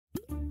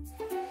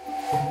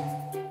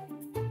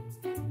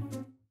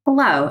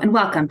Hello, and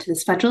welcome to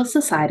this Federalist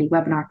Society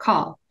webinar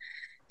call.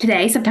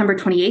 Today, September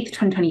 28th,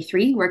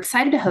 2023, we're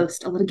excited to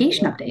host a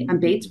litigation update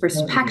on Bates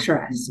versus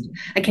Pakseresht,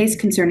 a case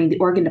concerning the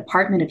Oregon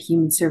Department of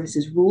Human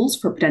Services rules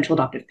for potential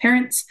adoptive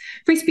parents,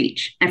 free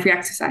speech, and free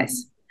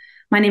exercise.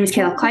 My name is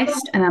Kayla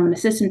Kleist, and I'm an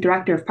Assistant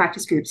Director of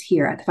Practice Groups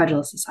here at the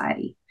Federalist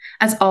Society.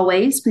 As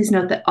always, please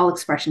note that all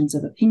expressions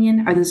of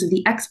opinion are those of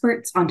the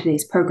experts on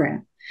today's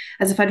program,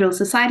 as the Federalist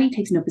Society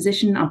takes no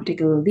position on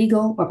particular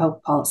legal or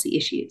public policy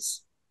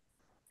issues.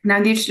 Now,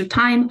 in the interest of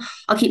time,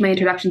 I'll keep my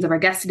introductions of our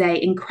guests today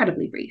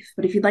incredibly brief,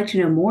 but if you'd like to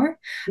know more,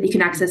 you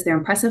can access their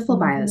impressive full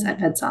bios at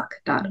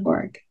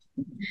fedsoc.org.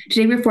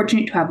 Today, we're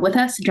fortunate to have with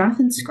us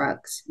Jonathan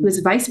Scruggs, who is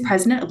Vice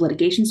President of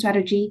Litigation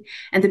Strategy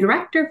and the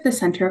Director of the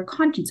Center of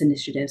Conscience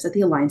Initiatives at the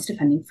Alliance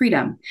Defending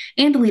Freedom,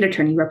 and the lead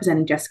attorney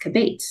representing Jessica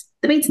Bates,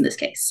 the Bates in this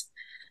case.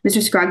 Mr.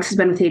 Scruggs has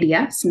been with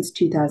ADF since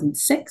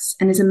 2006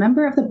 and is a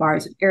member of the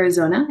bars of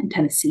Arizona and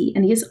Tennessee,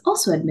 and he is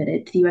also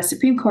admitted to the U.S.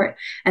 Supreme Court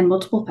and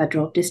multiple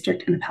federal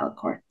district and appellate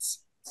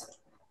courts.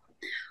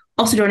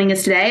 Also joining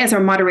us today as our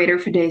moderator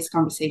for today's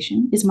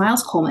conversation is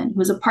Miles Coleman,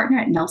 who is a partner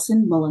at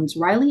Nelson, Mullins,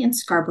 Riley, and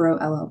Scarborough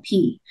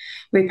LLP,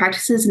 where he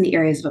practices in the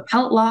areas of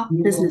appellate law,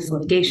 business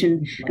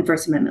litigation, and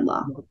First Amendment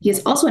law. He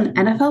is also an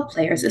NFL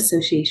Players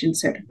Association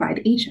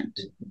certified agent.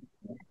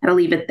 And I'll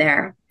leave it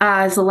there.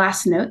 As a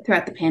last note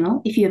throughout the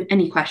panel, if you have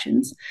any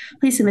questions,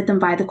 please submit them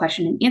via the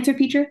question and answer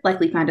feature,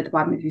 likely found at the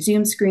bottom of your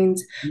Zoom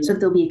screens, so that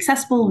they'll be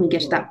accessible when we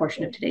get to that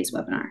portion of today's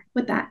webinar.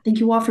 With that, thank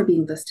you all for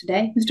being with us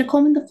today. Mr.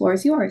 Coleman, the floor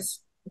is yours.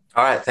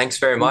 All right, thanks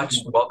very much.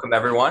 Welcome,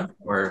 everyone.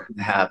 We're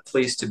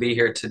pleased to be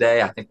here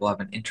today. I think we'll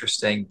have an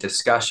interesting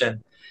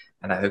discussion,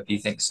 and I hope you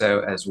think so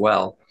as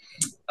well.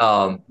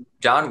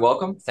 John,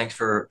 welcome. Thanks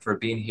for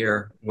being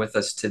here with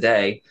us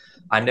today.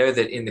 I know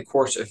that in the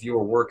course of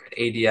your work at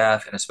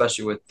ADF, and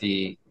especially with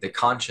the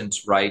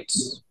conscience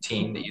rights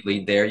team that you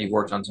lead there, you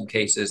worked on some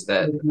cases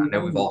that I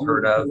know we've all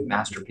heard of: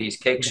 Masterpiece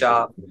Cake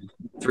Shop,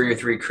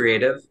 303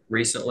 Creative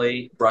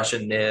recently, Brush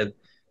and Nib,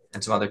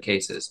 and some other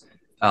cases.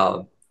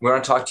 We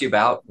want to talk to you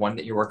about one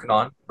that you're working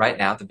on right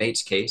now, the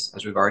Bates case,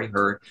 as we've already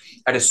heard,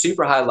 at a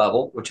super high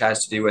level, which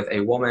has to do with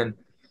a woman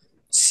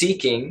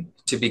seeking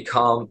to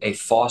become a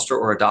foster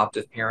or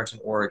adoptive parent in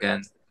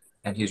Oregon,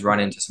 and who's run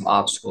into some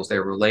obstacles that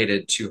are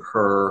related to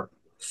her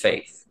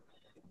faith.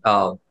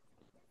 What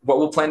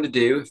we'll plan to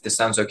do, if this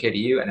sounds okay to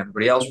you and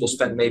everybody else, we'll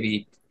spend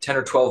maybe 10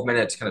 or 12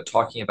 minutes kind of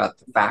talking about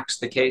the facts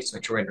of the case,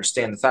 make sure we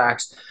understand the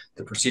facts,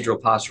 the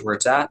procedural posture where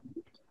it's at.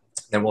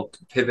 Then we'll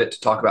pivot to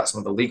talk about some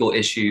of the legal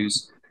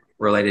issues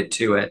related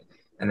to it.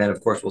 And then,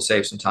 of course, we'll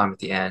save some time at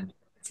the end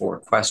for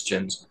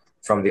questions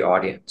from the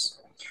audience.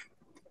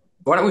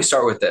 Why don't we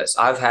start with this?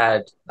 I've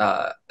had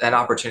an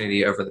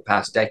opportunity over the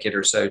past decade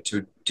or so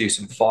to do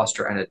some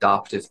foster and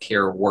adoptive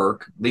care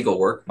work, legal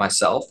work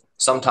myself,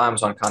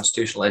 sometimes on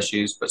constitutional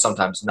issues, but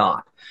sometimes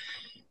not.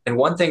 And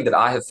one thing that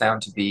I have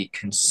found to be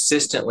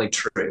consistently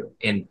true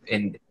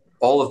in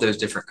all of those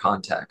different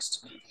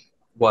contexts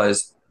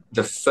was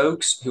the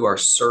folks who are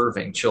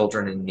serving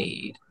children in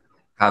need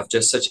have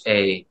just such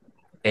a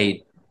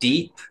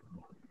deep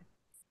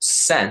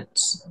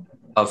sense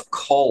of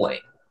calling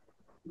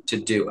to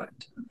do it.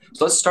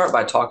 So let's start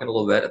by talking a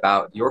little bit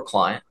about your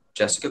client,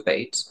 Jessica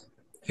Bates.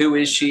 Who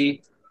is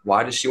she?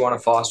 Why does she want to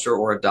foster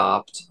or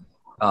adopt?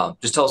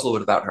 Just tell us a little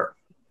bit about her.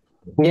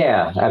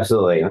 Yeah,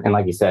 absolutely. And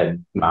like you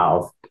said,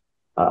 Miles,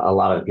 a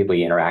lot of the people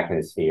you interact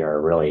with here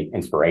are really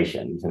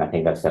inspirations. And I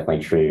think that's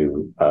definitely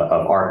true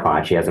of our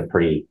client. She has a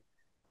pretty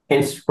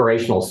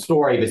inspirational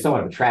story, but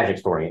somewhat of a tragic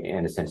story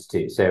in a sense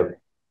too. So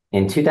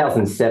in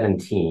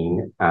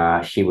 2017,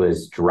 she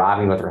was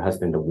driving with her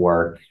husband to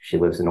work. She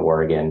lives in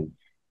Oregon.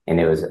 And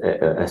it was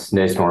a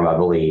snowstorm, I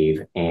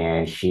believe,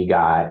 and she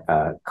got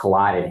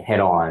collided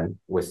head-on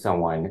with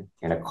someone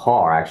in a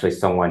car, actually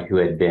someone who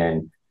had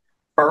been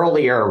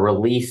earlier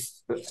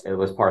released. It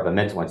was part of a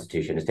mental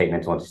institution, a state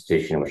mental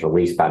institution, was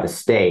released by the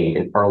state,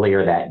 and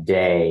earlier that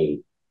day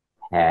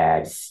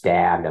had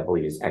stabbed, I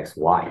believe, his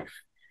ex-wife.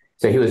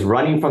 So he was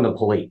running from the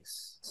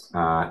police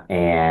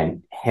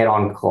and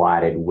head-on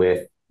collided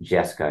with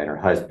Jessica and her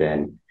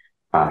husband.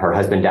 Her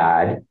husband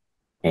died,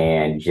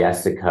 and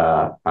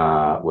Jessica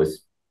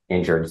was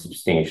injured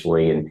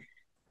substantially and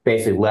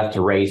basically left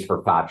to raise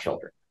her 5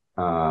 children,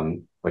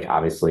 which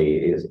obviously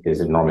is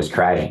an enormous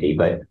tragedy.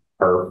 But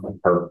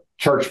her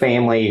church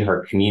family,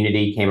 her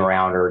community came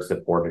around her,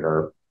 supported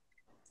her.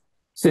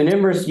 So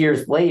numerous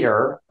years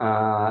later,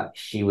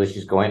 she was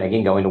just going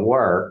to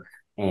work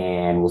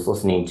and was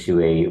listening to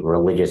a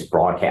religious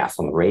broadcast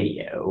on the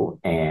radio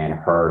and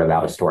heard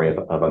about a story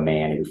of a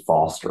man who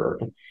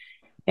fostered.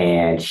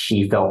 And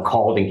she felt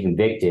called and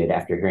convicted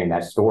after hearing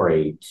that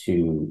story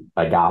to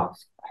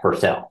adopt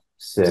herself.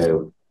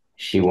 So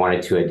she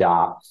wanted to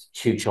adopt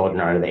 2 children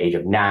under the age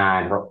of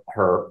 9.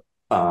 Her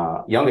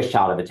youngest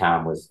child at the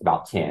time was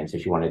about 10. So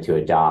she wanted to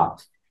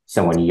adopt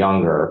someone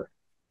younger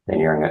than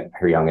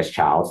her youngest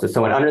child. So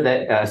someone under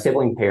the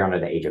sibling pair under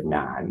the age of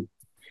 9.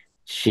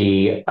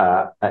 She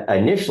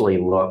initially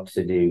looked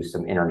to do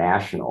some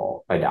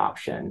international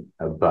adoption,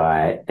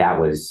 but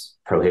that was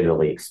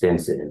prohibitively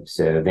expensive.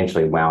 So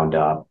eventually wound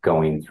up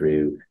going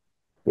through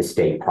the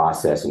state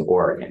process in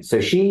Oregon.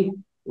 So she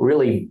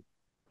really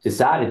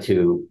decided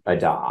to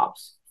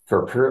adopt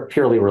for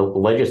purely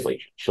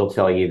religiously. She'll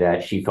tell you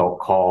that she felt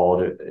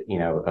called,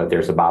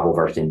 there's a Bible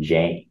verse in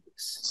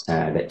James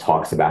that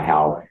talks about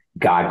how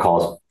God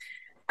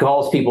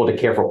calls people to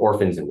care for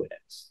orphans and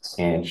widows.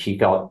 And she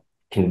felt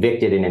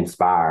convicted and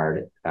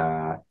inspired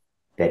that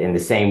in the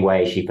same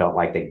way she felt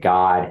like that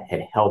God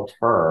had helped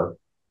her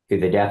through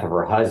the death of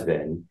her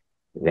husband,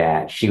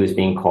 that she was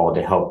being called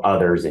to help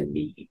others in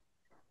need.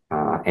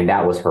 And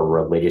that was her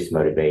religious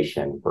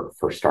motivation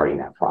for starting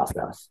that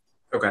process.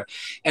 Okay.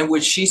 And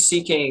was she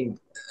seeking,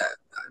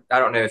 I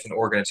don't know if in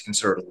Oregon it's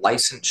considered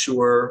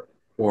licensure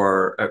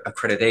or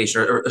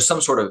accreditation or some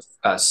sort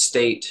of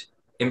state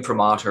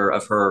imprimatur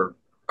of her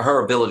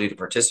ability to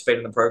participate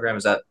in the program?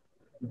 Is that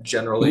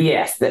generally?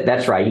 Yes,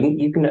 that's right.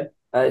 You can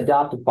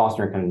adopt and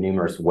foster in kind of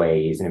numerous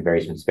ways, and it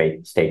varies from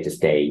state to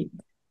state.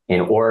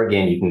 In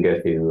Oregon, you can go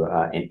through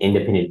an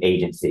independent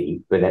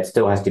agency, but that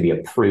still has to be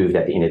approved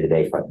at the end of the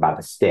day by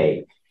the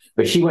state.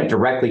 But she went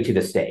directly to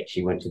the state.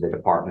 She went to the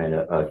Department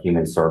of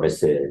Human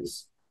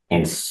Services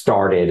and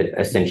started,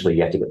 essentially,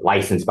 you have to get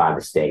licensed by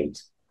the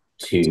state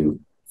to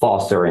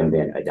foster and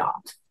then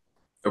adopt.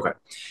 Okay.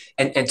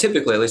 And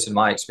typically, at least in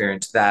my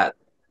experience, that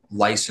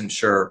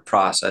licensure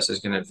process is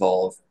going to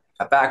involve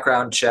a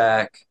background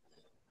check.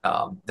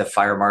 The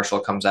fire marshal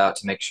comes out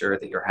to make sure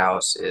that your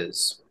house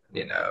is,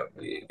 you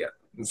get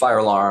fire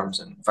alarms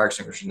and fire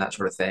extinguishers and that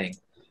sort of thing.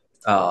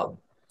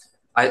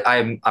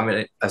 I'm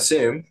going to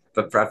assume,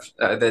 but perhaps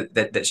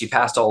that she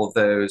passed all of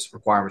those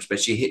requirements, but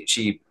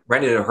she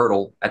ran into a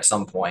hurdle at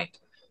some point.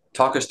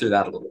 Talk us through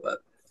that a little bit.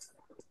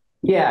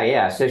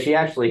 Yeah. So she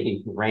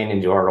actually ran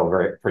into a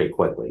hurdle pretty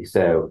quickly.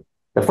 So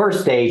the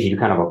first stage, you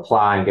kind of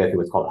apply and go through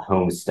what's called a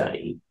home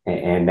study.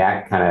 And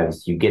that kind of,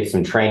 you get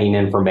some training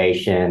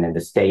information and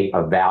the state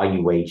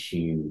evaluates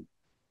you.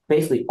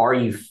 Basically, are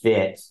you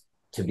fit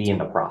to be in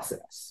the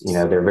process?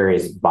 There are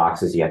various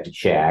boxes you have to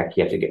check.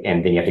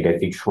 And then you have to go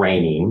through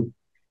training.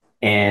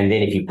 And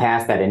then if you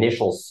pass that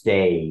initial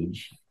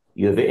stage,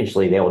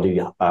 they will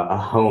do a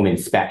home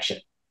inspection,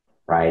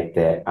 right?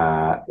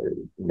 That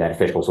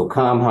officials will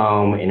come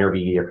home,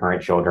 interview your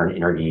current children,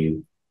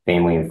 interview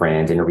family and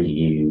friends, interview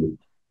you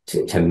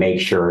to make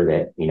sure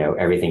that,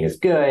 everything is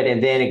good.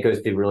 And then it goes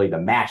through really the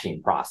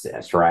matching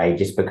process, right?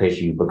 Just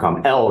because you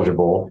become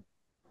eligible,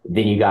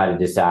 then you got to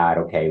decide,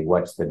 okay,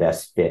 what's the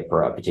best fit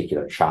for a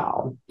particular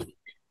child?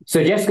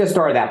 So Jessica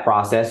started that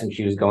process, and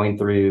she was going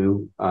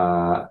through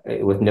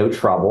with no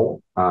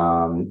trouble,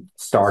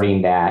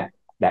 starting that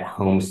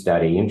home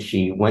study. And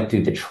she went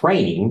through the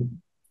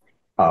training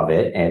of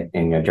it.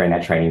 And during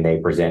that training, they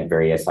present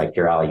various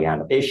plurality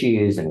of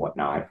issues and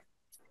whatnot.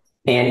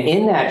 And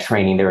in that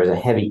training, there was a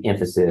heavy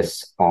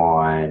emphasis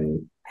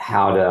on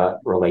how to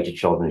relate to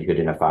children who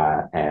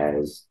identify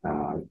as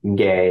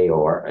gay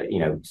or,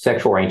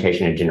 sexual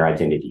orientation and gender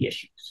identity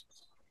issues.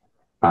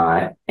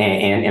 And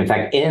in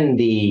fact, in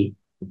the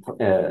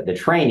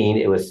training,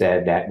 it was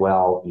said that,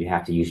 well, you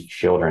have to use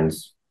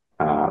children's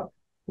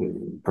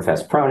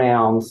professed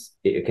pronouns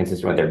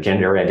consistent with their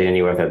gender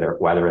identity,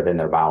 whether within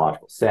their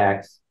biological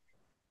sex.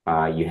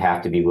 You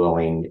have to be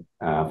willing,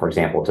 for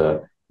example,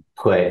 to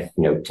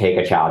take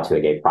a child to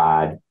a gay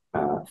pride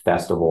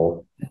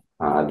festival,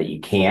 that you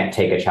can't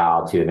take a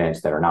child to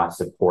events that are not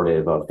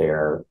supportive of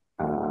their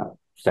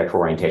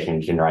sexual orientation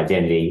and gender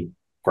identity,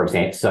 for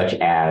example, such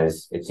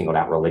as it singled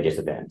out religious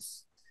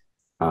events.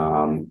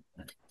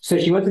 So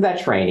she went through that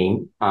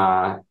training,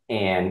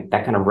 and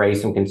that kind of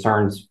raised some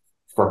concerns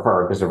for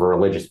her because of her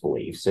religious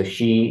beliefs. So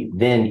she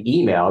then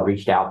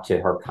reached out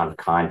to her kind of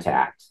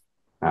contact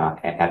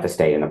at the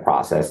state in the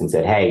process and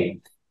said, hey,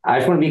 I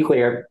just want to be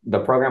clear. The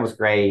program was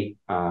great.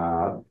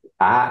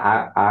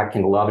 I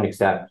can love and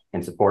accept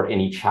and support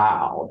any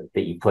child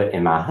that you put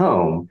in my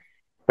home,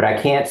 but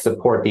I can't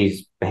support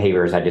these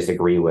behaviors I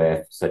disagree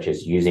with, such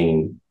as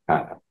using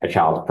a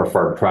child's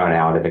preferred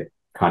pronoun if it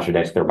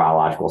contradicts their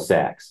biological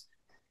sex,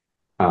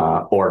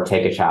 or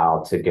take a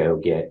child to go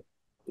get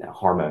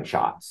hormone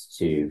shots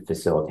to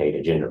facilitate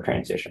a gender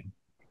transition.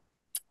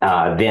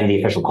 Then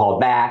the official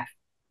called back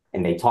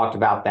and they talked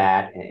about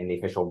that, and the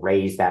official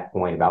raised that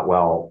point about,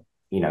 well,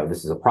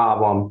 this is a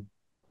problem.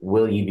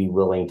 Will you be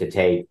willing to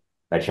take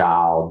a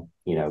child,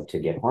 to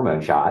get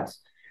hormone shots?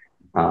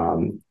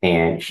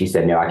 And she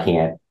said, no, I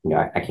can't,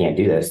 I can't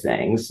do those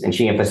things. And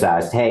she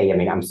emphasized, hey,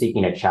 I'm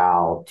seeking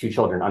two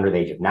children under the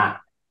age of 9,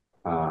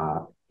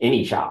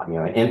 any child,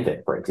 an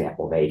infant, for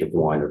example, the age of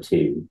 1 or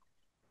 2.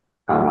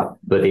 But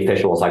the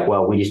official was like,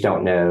 well, we just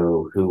don't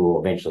know who will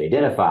eventually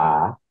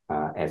identify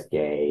as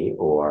gay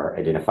or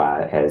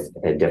identify as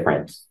a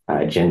different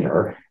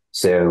gender.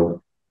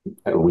 So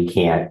we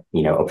can't,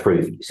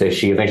 approve. So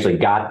she eventually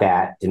got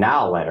that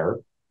denial letter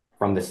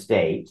from the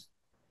state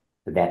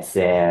that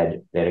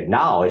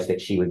acknowledged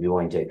that she would be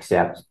willing to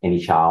accept any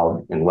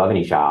child and love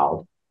any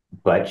child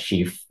but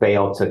she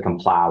failed to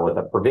comply with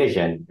a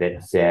provision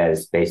that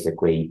says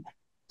basically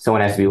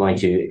someone has to be willing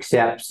to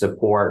accept,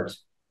 support,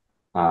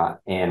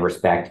 and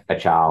respect a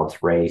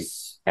child's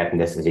race,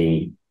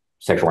 ethnicity,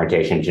 sexual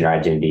orientation, gender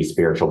identity,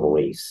 spiritual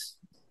beliefs,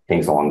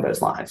 things along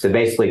those lines. So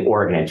basically,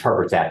 Oregon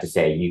interprets that to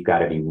say you've got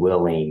to be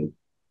willing,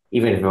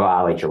 even if it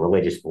violates your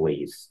religious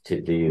beliefs, to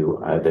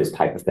do those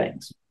type of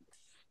things.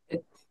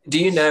 Do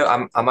you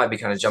know, I might be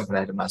kind of jumping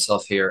ahead of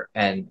myself here,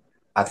 and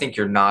I think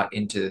you're not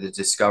into the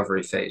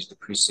discovery phase, the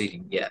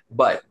proceeding yet,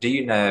 but do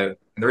you know,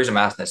 and the reason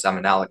I'm asking this,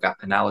 I'm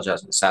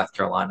analogizing to South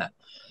Carolina.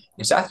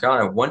 In South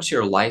Carolina, once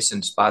you're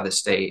licensed by the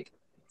state,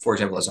 for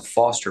example, as a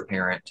foster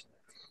parent,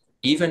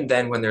 even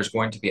then when there's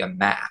going to be a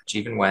match,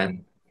 even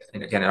when,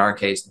 and again, in our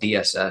case,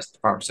 DSS,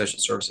 Department of Social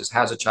Services,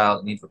 has a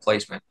child in need of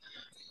replacement,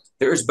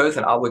 there is both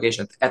an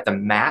obligation at the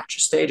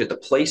match stage, at the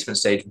placement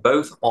stage,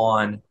 both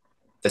on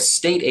the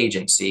state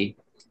agency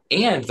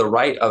and the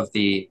right of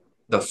the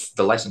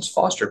licensed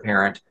foster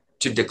parent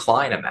to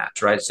decline a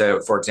match, right?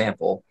 So, for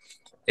example,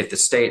 if the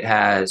state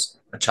has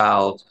a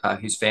child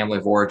whose family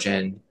of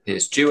origin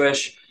is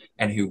Jewish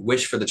and who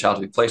wish for the child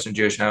to be placed in a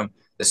Jewish home,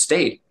 the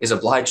state is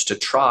obliged to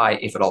try,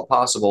 if at all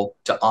possible,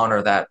 to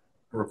honor that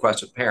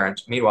request of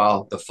parents.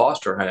 Meanwhile, the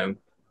foster home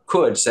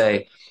could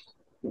say,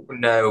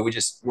 no,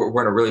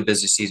 we're in a really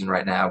busy season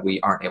right now. We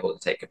aren't able to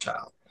take a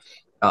child.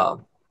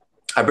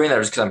 I bring that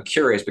just because I'm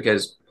curious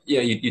because,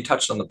 you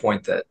touched on the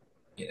point that,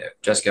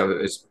 Jessica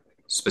is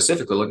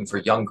specifically looking for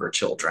younger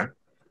children.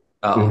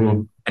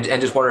 And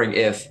just wondering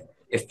if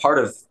part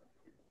of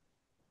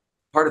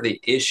the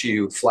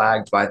issue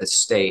flagged by the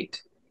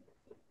state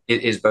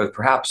is both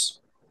perhaps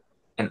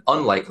an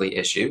unlikely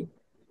issue,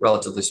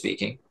 relatively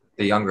speaking,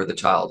 the younger the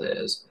child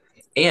is,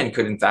 and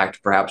could in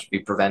fact perhaps be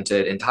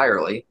prevented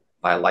entirely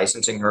by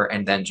licensing her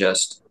and then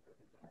just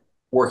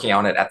working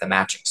on it at the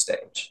matching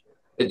stage.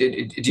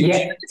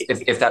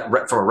 If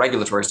that, from a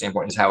regulatory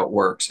standpoint, is how it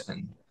works,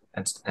 and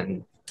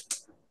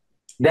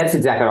that's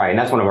exactly right, and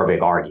that's one of our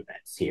big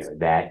arguments here,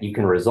 that you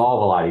can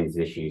resolve a lot of these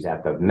issues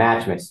at the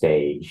matchment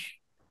stage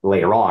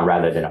later on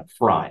rather than up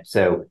front.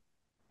 So,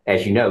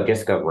 as you know,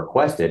 Jessica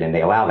requested, and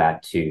they allow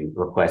that to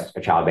request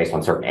a child based on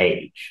a certain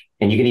age,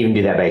 and you can even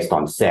do that based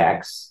on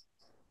sex.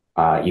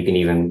 You can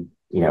even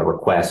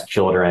request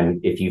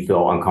children if you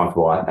feel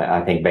uncomfortable,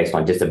 I think, based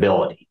on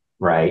disability,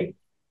 right?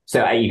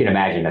 So you can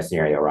imagine a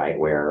scenario, right,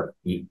 where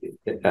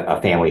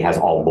a family has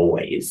all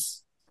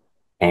boys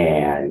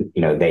and,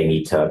 they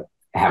need to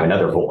have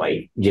another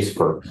boy just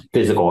for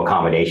physical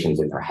accommodations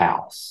in their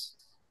house.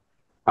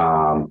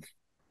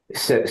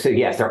 So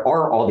yes, there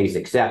are all these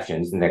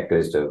exceptions, and that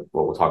goes to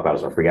what we'll talk about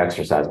as our free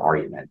exercise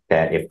argument,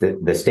 that if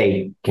the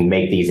state can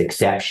make these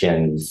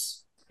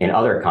exceptions in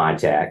other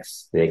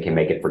contexts, they can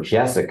make it for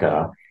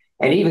Jessica,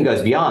 and it even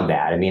goes beyond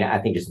that. I mean, I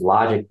think just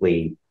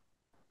logically,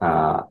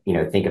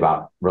 think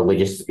about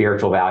religious,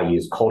 spiritual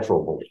values,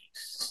 cultural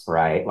beliefs,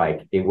 right?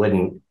 Like it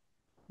wouldn't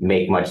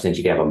make much sense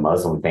you could have a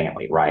Muslim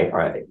family, right?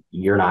 Or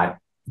you're not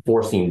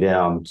forcing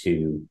them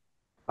to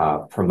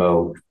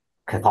promote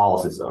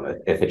Catholicism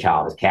if a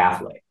child is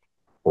Catholic,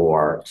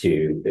 or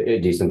to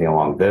do something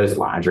along those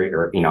lines,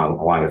 or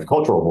along with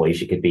cultural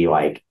beliefs. It could be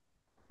like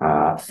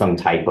some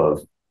type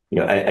of,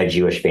 a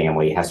Jewish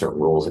family has certain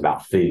rules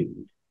about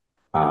food.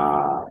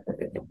 How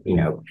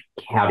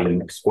do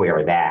you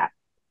square that?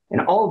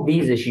 And all of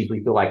these issues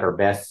we feel like are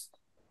best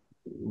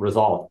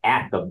resolved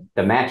at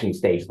the matching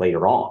stage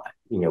later on.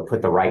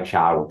 Put the right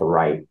child with the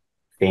right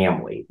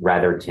family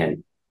rather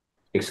than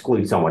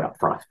exclude someone up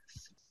front.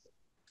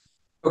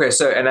 Okay,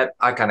 so, and that,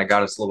 I kind of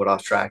got us a little bit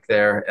off track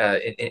there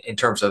in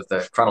terms of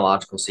the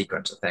chronological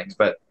sequence of things,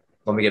 but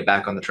let me get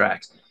back on the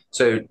tracks.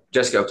 So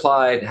Jessica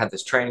applied, had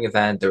this training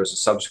event. There was a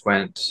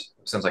subsequent,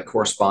 sounds like,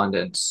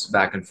 correspondence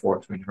back and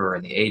forth between her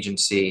and the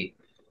agency.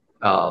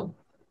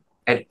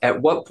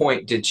 At what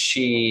point did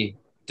she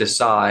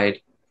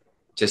decide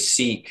to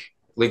seek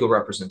legal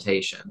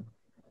representation?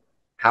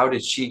 How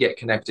did she get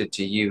connected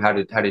to you? How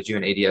did you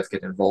and ADF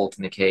get involved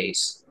in the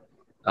case?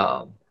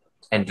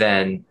 And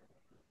then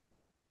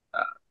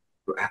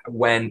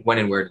when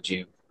and where did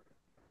you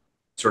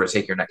sort of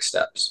take your next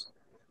steps?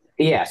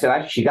 Yeah,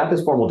 so she got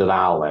this formal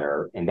denial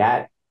letter, and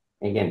that,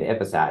 again, to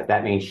emphasize,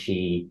 that means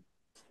she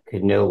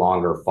could no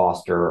longer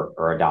foster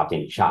or adopt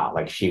any child.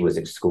 Like she was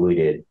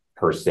excluded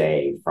per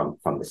se from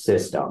the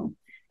system.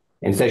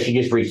 And so she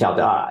just reached out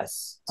to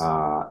us.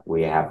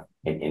 We have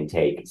an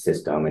intake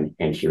system,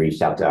 and she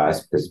reached out to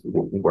us because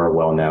we're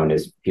well known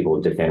as people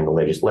who defend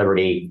religious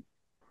liberty.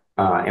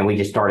 And we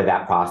just started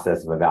that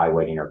process of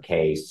evaluating her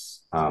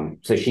case.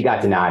 So she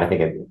got denied. I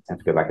think I have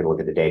to go back and look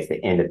at the dates,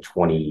 the end of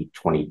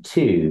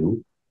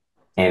 2022.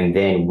 And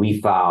then we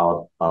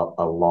filed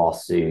a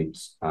lawsuit,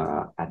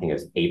 I think it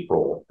was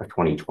April of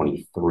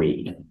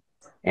 2023.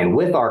 And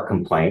with our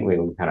complaint, we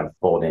kind of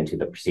pulled into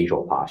the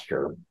procedural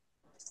posture.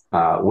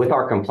 With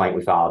our complaint,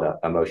 we filed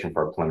a motion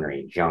for a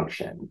preliminary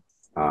injunction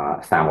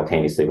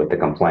simultaneously with the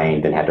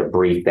complaint, then had to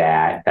brief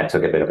that. That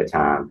took a bit of a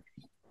time.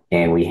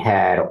 And we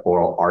had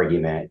oral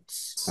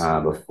arguments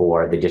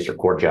before the district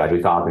court judge.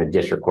 We filed in the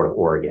District Court of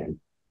Oregon.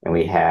 and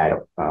we had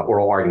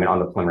oral argument on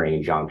the preliminary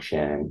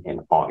injunction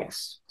in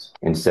August.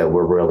 And so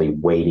we're really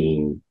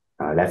waiting.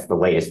 That's the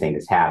latest thing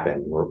that's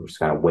happened. We're just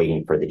kind of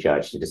waiting for the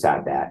judge to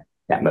decide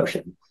that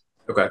motion.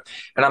 Okay.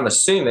 And I'm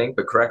assuming,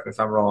 but correct me if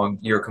I'm wrong,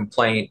 your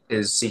complaint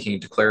is seeking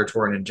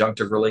declaratory and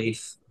injunctive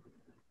relief.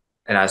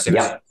 And I assume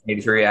it's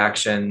 83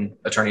 action,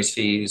 attorney's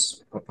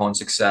fees, upon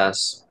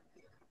success,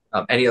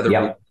 any other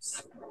relief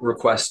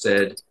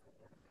requested.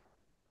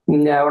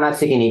 No, we're not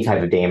seeking any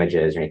type of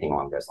damages or anything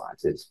along those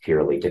lines. It's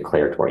purely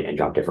declaratory and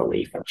injunctive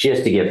relief,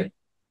 just to give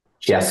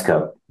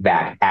Jessica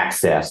back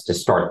access to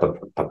start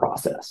the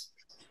process.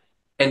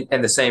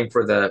 And the same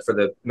for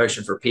the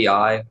motion for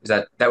PI. Is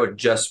that would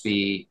just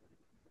be,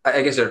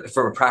 I guess,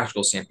 from a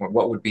practical standpoint,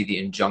 what would be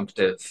the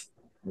injunctive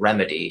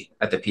remedy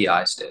at the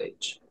PI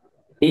stage?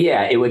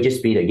 Yeah, it would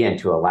just be, again,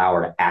 to allow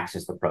her to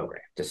access the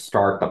program, to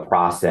start the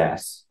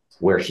process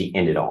where she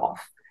ended off.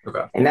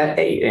 Okay. And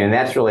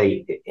that's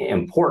really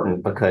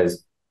important,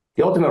 because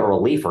the ultimate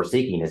relief we're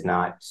seeking is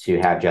not to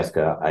have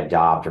Jessica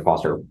adopt or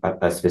foster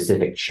a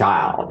specific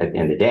child. At the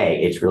end of the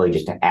day, it's really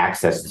just to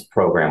access this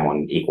program on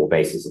an equal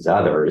basis as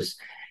others.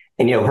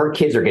 And, her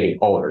kids are getting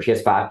older. She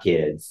has 5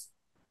 kids,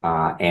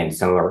 and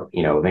some of her,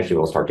 eventually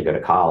will start to go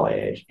to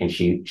college. And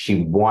she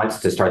wants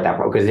to start that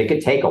program because it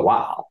could take a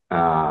while,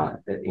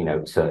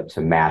 to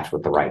match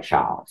with the right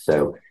child.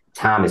 So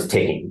time is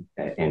ticking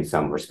in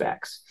some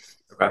respects.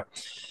 Okay.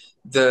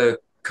 The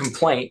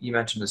complaint you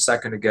mentioned a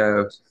second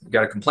ago, you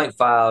got a complaint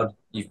filed,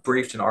 you've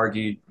briefed and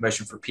argued,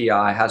 motion for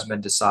PI hasn't been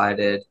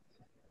decided,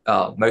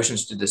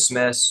 motions to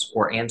dismiss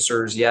or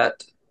answers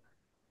yet?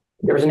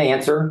 There was an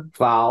answer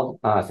filed,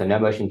 so no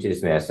motion to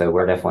dismiss. So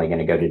we're definitely going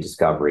to go to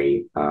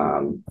discovery.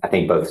 I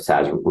think both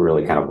sides were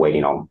really kind of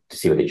waiting to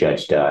see what the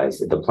judge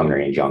does at the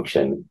preliminary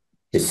injunction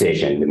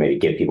decision to maybe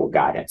give people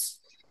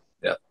guidance.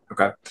 Yeah.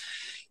 Okay.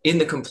 In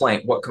the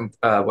complaint,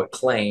 what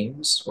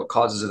claims, what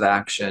causes of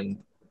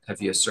action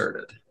have you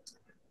asserted?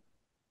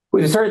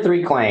 We've asserted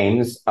 3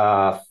 claims: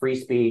 free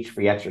speech,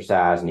 free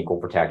exercise, and equal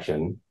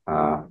protection.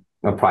 I'll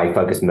probably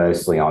focus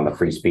mostly on the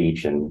free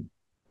speech and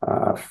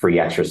free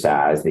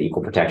exercise. The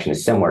equal protection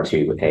is similar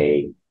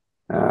to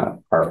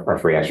our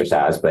free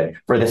exercise, but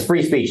for this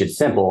free speech, it's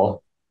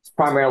simple. It's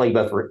primarily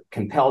both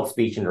compelled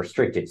speech and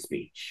restricted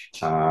speech,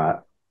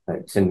 to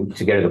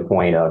go to the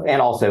point of,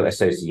 and also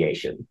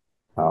association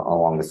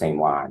along the same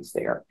lines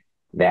there.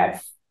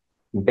 That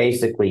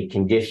basically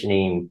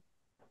conditioning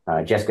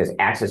Jessica's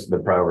access to the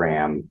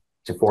program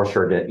to force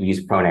her to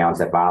use pronouns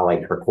that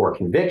violate her core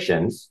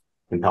convictions,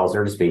 compels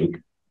her to speak,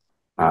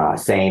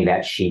 saying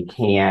that she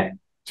can't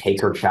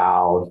take her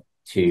child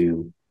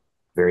to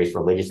various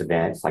religious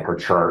events like her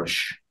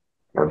church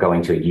or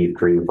going to a youth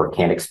group, or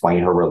can't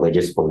explain her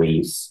religious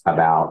beliefs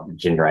about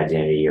gender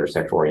identity or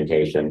sexual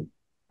orientation.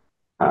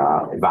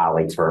 It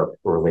violates her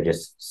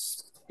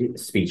religious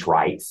speech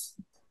rights.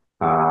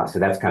 So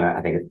that's kind of,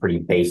 I think, it's pretty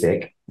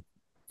basic.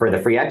 For the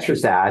free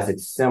exercise,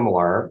 it's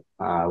similar.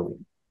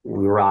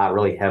 We rely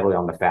really heavily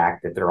on the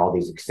fact that there are all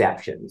these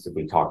exceptions that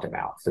we talked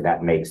about. So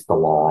that makes the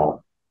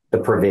law, the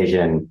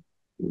provision,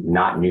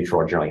 not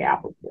neutral or generally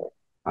applicable,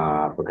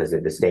 because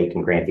the state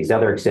can grant these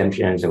other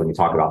exemptions. And when you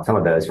talk about some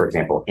of those, for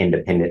example,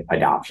 independent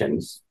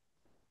adoptions,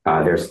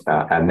 there's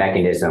a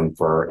mechanism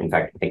for, in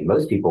fact, I think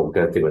most people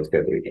go through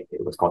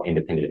what's called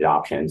independent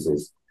adoptions.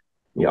 Is,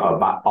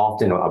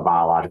 often a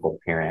biological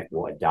parent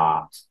will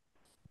adopt,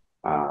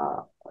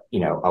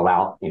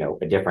 allow,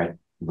 a different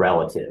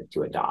relative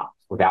to adopt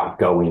without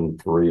going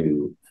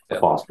through the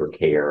foster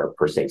care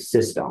per se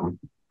system.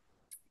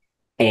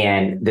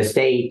 And the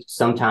state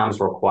sometimes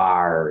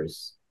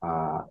requires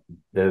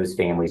those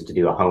families to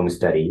do a home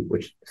study,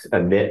 which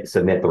submit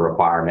the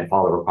requirement,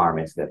 follow the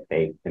requirements that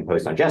they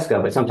imposed on Jessica,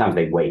 but sometimes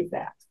they waive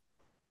that.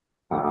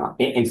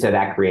 And so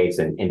that creates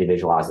an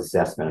individualized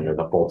assessment under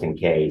the Fulton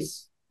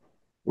case.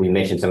 We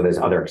mentioned some of those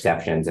other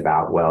exceptions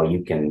about, well,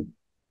 you can,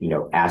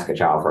 ask a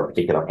child for a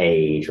particular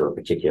age or a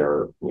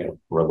particular,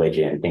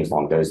 religion, things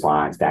along those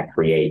lines. That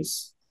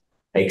creates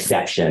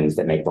exceptions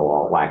that make the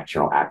law lack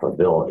general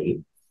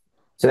applicability.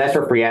 So that's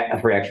our free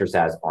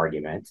exercise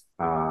argument.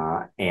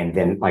 And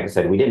then, like I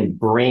said, we didn't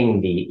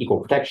bring the equal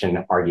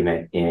protection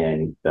argument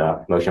in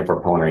the motion for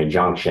preliminary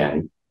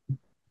injunction,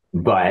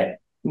 but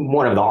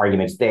one of the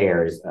arguments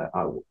there is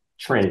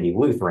Trinity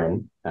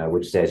Lutheran,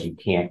 which says you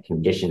can't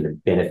condition the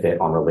benefit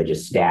on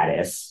religious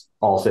status,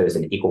 also is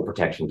an equal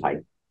protection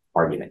type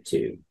argument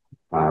too,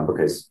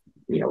 because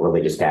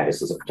religious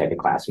status is a protected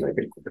class under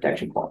the equal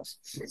protection clause.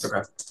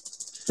 Okay.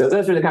 So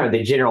those are the kind of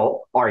the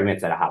general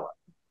arguments at a high level.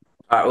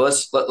 All right.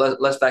 Well,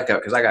 let's back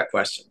up, because I got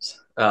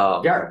questions.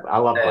 Sure, I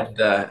love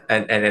that.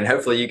 And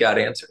hopefully you got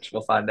answers.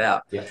 We'll find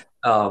out. Yeah.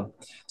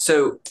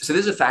 So this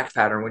is a fact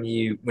pattern when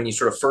you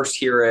sort of first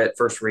hear it,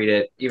 first read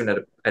it, even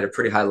at a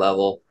pretty high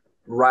level.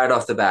 Right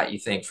off the bat, you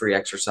think free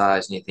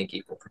exercise and you think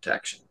equal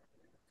protection.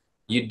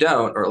 You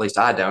don't, or at least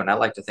I don't. I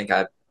like to think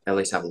I at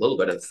least have a little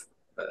bit of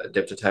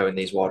dipped a toe in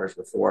these waters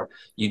before.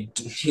 You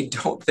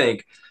don't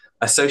think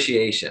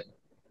association,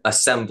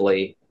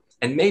 assembly,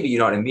 and maybe you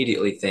don't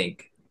immediately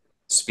think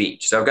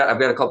speech. So I've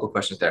got a couple of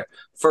questions there.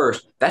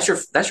 First, that's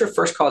your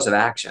first cause of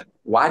action.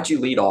 Why'd you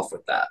lead off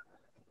with that?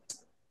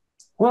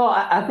 Well,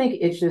 I think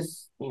it's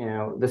just,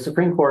 the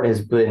Supreme Court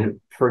has been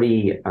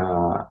pretty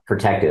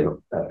protective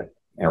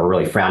or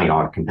really frowning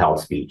on compelled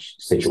speech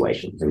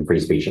situations and free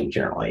speech in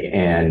generally.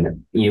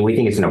 And, we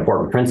think it's an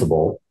important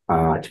principle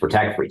to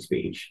protect free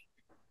speech.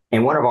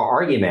 And one of our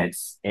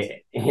arguments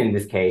in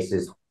this case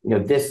is,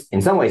 this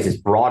in some ways is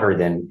broader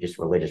than just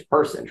religious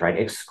persons, right?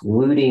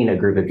 Excluding a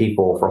group of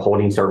people for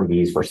holding certain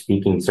views, for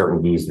speaking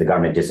certain views the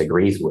government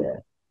disagrees with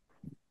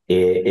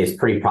is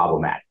pretty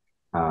problematic.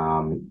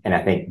 And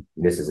I think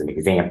this is an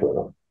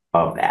example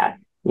of that.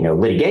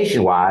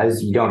 Litigation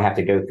wise, you don't have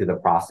to go through the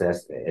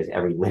process, as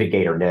every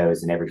litigator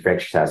knows. In every free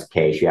exercise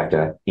case, you have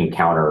to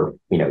encounter,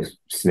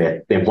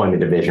 Smith, the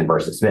employment division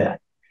versus Smith.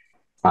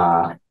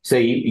 So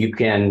you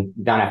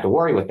don't have to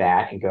worry with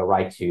that and go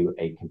right to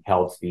a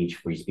compelled speech,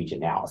 free speech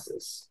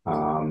analysis.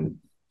 And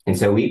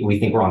so we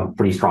think we're on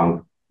pretty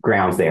strong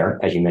grounds there.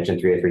 As you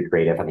mentioned, 303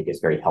 creative, I think is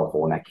very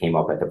helpful, and that came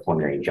up at the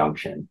preliminary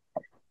injunction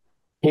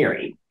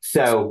hearing.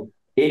 So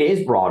it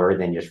is broader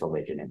than just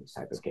religion in this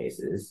type of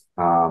cases.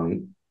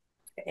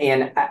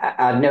 And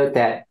I note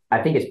that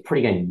I think it's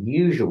pretty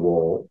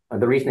unusual.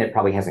 The reason it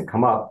probably hasn't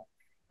come up,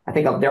 I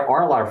think there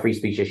are a lot of free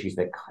speech issues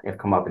that have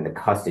come up in the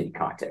custody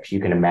context. You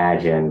can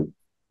imagine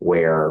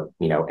where,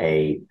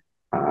 a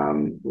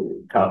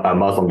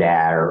Muslim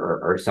dad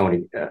or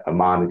someone, a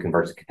mom who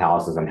converts to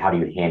Catholicism, how do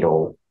you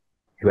handle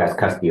who has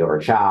custody over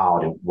a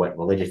child and what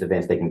religious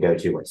events they can go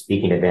to, what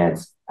speaking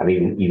events.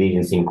 You've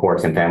even seen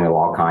courts in family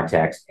law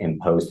context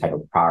impose type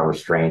of prior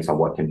restraints on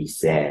what can be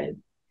said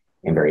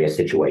in various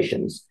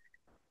situations.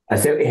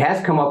 So it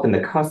has come up in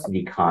the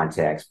custody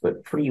context,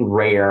 but pretty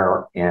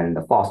rare in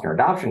the foster and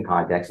adoption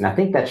context. And I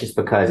think that's just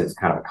because it's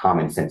kind of a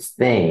common sense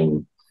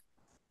thing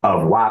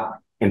of why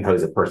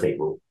impose a per se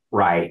rule,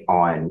 right?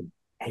 On,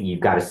 hey,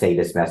 you've got to say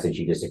this message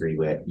you disagree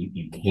with.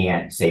 You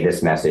can't say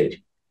this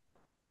message.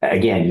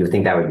 Again, you would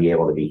think that would be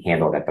able to be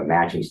handled at the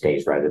matching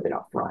stage rather than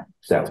up front.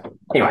 So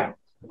anyway.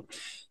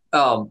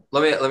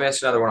 Let me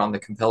ask another one on the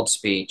compelled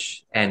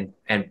speech, and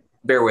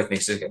bear with me,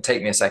 so it's going to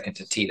take me a second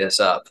to tee this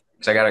up,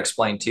 because I got to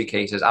explain two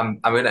cases. I'm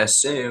going to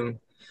assume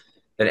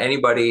that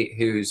anybody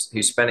who's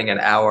spending an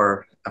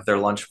hour of their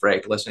lunch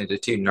break listening to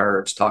two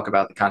nerds talk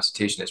about the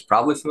Constitution is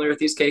probably familiar with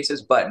these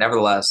cases, but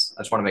nevertheless,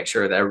 I just want to make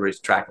sure that everybody's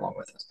tracking along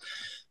with us.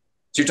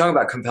 So you're talking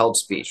about compelled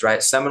speech,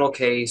 right? Seminal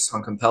case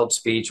on compelled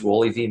speech,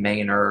 Woolley v.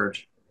 Maynard.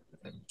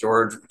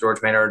 George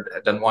Maynard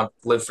doesn't want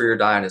to live free or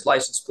die on his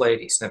license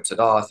plate. He snips it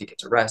off. He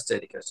gets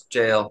arrested. He goes to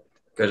jail,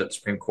 goes to the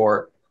Supreme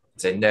Court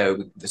and say,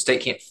 no, the state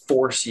can't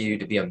force you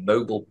to be a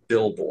mobile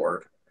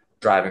billboard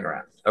driving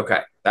around. Okay,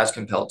 that's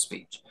compelled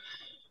speech.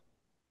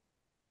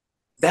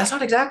 That's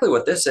not exactly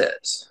what this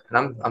is. And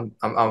I'm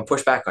going to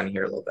push back on you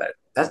here a little bit.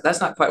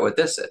 That's not quite what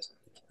this is.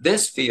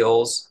 This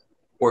feels,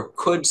 or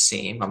could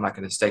seem, I'm not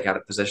going to stake out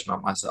a position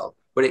on myself,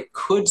 but it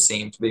could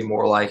seem to be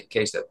more like a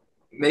case that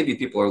maybe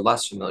people are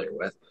less familiar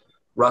with.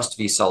 Rust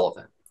v.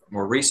 Sullivan, a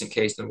more recent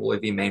case than Woolley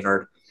v.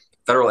 Maynard.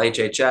 Federal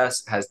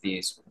HHS has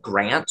these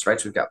grants, right?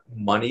 So we've got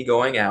money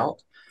going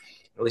out.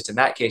 At least in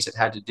that case, it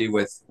had to do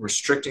with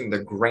restricting the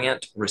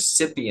grant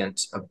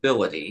recipient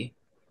ability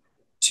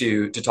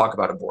to talk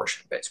about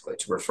abortion, basically,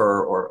 to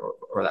refer or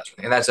that sort of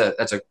thing. And that's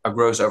a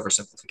gross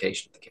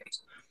oversimplification of the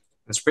case.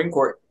 The Supreme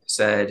Court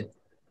said,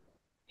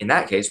 in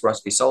that case,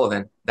 Rust v.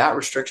 Sullivan, that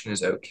restriction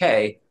is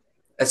okay.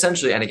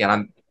 Essentially, and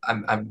again,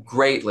 I'm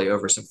greatly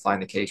oversimplifying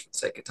the case for the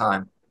sake of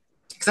time,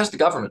 because that's the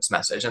government's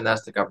message and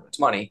that's the government's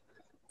money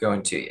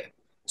going to you.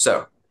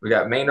 So we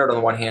got Maynard on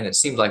the one hand. It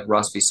seems like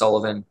Rust v.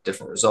 Sullivan,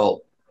 different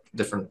result,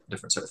 different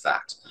set of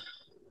facts.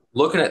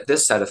 Looking at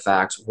this set of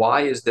facts,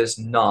 why is this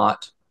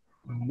not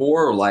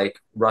more like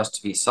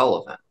Rust v.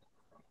 Sullivan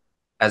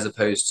as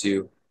opposed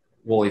to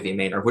Woolley v.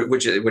 Maynard,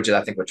 which is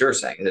I think what you're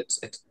saying.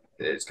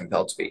 It's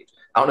compelled speech.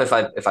 I don't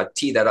know if I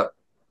tee that up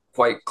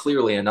quite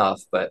clearly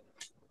enough, but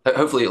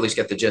hopefully at least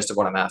get the gist of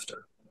what I'm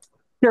after.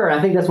 Sure.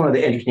 I think that's one of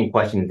the interesting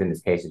questions in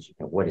this case is,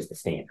 what is the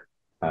standard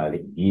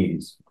that you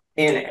use?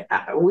 And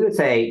we would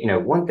say,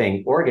 one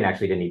thing, Oregon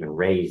actually didn't even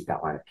raise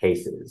that line of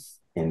cases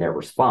in their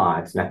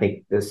response. And I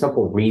think the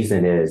simple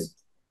reason is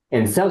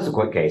in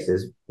subsequent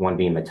cases, one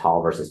being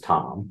Mattal versus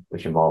Tom,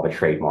 which involved a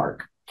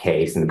trademark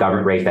case, and the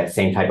government raised that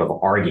same type of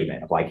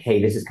argument of like,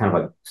 hey, this is kind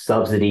of a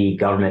subsidy,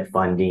 government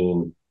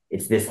funding.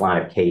 It's this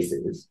line of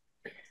cases.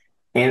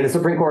 And the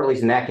Supreme Court, at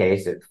least in that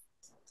case,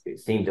 it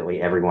seems at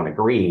least everyone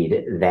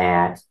agreed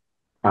that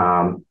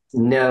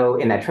no,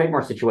 in that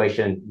trademark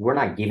situation, we're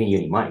not giving you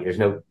any money. There's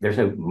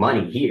no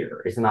money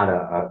here. It's not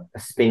a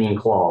spinning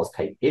clause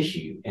type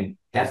issue. And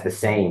that's the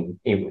same,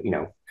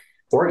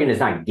 Oregon is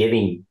not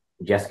giving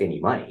Jessica any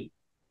money.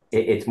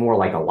 It's more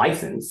like a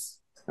license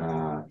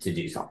to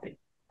do something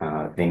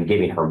than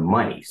giving her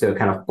money. So it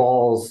kind of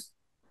falls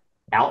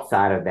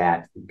outside of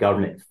that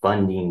government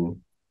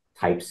funding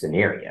type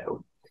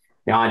scenario.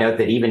 Now, I note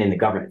that even in the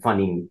government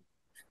funding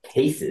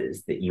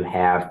cases that you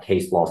have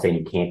case law saying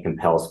you can't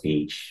compel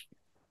speech,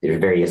 there's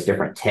various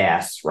different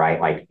tests, right?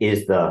 Like,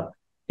 is the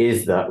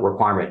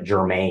requirement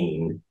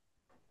germane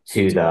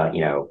to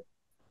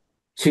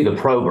the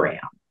program.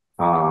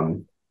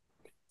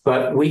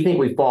 But we think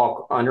we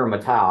fall under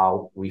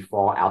Mattel, we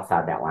fall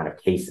outside that line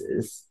of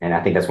cases. And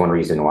I think that's one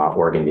reason why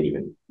Oregon didn't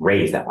even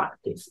raise that line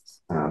of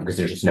cases, because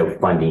there's just no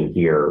funding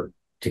here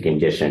to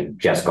condition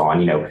just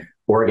gone.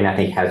 Oregon, I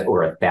think, has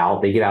over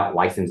 1,000, they give out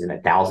license in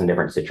 1,000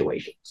 different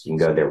situations. You can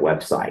go to their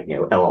website,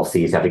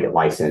 LLCs have to get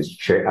licensed,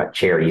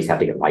 charities have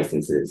to get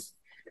licenses.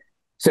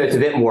 So it's a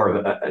bit more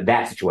of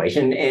that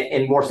situation,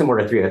 and more similar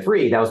to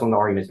 303. That was one of the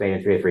arguments made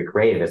in 303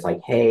 Creative. It's like,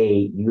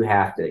 hey,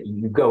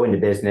 you go into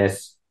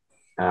business,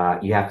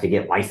 you have to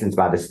get licensed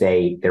by the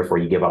state, therefore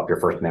you give up your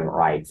First Amendment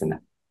rights. And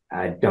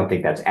I don't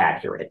think that's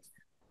accurate.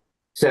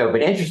 So,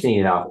 but interesting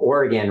enough,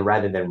 Oregon,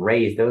 rather than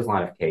raise those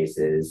line of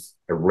cases,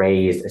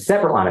 raised a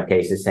separate line of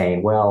cases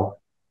saying,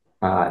 well,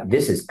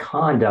 this is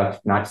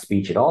conduct, not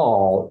speech at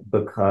all,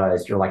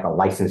 because you're like a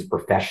licensed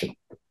professional,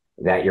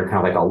 that you're kind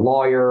of like a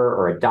lawyer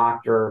or a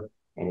doctor.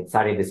 And it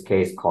cited this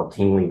case called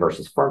Tingley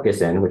versus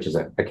Ferguson, which is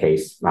a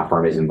case my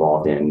firm is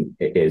involved in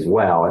as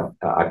well.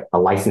 A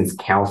licensed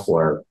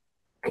counselor,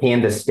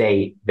 can the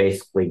state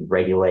basically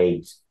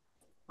regulate,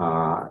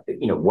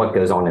 what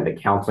goes on in the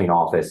counseling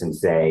office and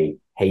say,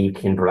 hey, you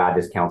can provide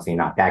this counseling,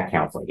 not that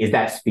counseling? Is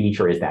that speech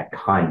or is that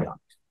conduct?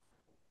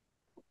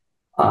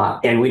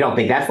 And we don't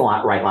think that's the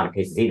right line of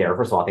cases either.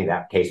 First of all, I think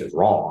that case was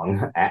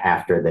wrong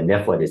after the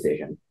NIFLA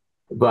decision.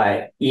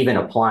 But even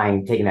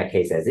taking that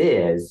case as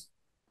is,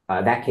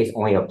 that case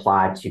only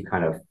applied to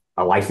kind of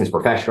a licensed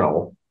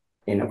professional.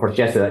 And of course,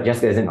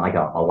 Jessica isn't like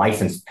a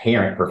licensed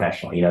parent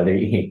professional.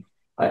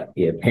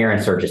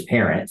 Parents are just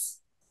parents.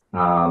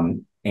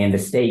 And the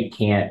state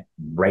can't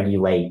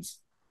regulate,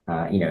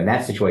 in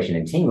that situation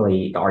in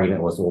Tingley, the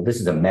argument was, well, this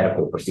is a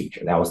medical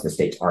procedure. That was the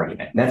state's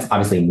argument. And that's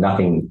obviously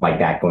nothing like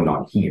that going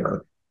on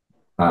here.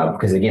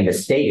 Because again, the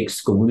state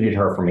excluded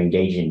her from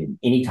engaging in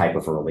any type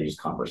of a religious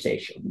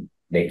conversation.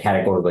 They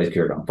categorically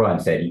excluded her up front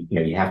and said,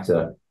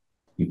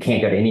 you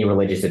can't go to any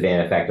religious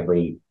event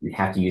effectively. You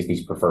have to use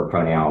these preferred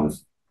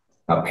pronouns.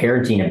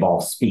 Parenting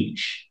involves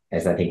speech,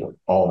 as I think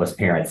all of us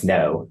parents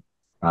know.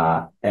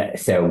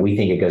 So we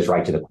think it goes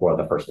right to the core of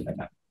the First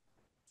Amendment.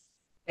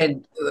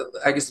 And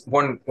I guess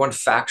one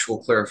factual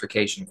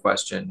clarification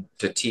question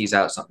to tease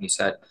out something you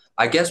said.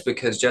 I guess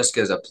because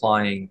Jessica is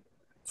applying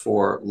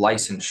for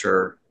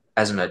licensure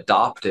as an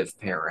adoptive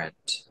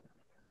parent,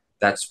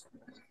 that's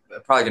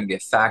probably going to be a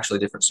factually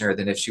different scenario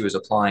than if she was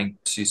applying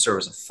to serve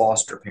as a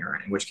foster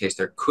parent, in which case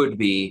there could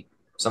be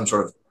some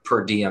sort of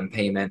per diem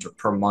payment or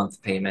per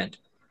month payment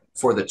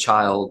for the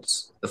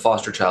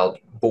foster child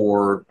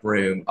board,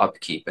 room,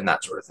 upkeep, and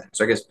that sort of thing.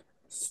 So I guess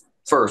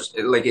first,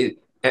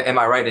 am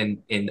I right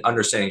in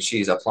understanding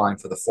she's applying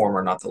for the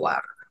former, not the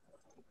latter?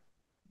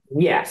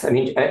 Yes. I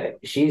mean,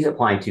 she's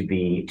applying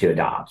to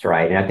adopt,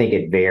 right? And I think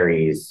it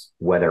varies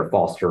whether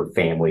foster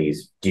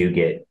families do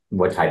get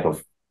what type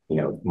of,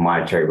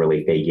 monetary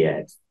relief they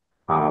get.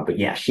 But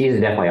yeah, she's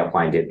definitely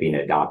applying to be an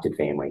adopted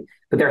family.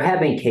 But there have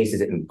been cases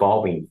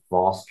involving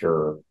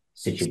foster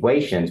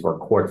situations where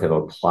courts have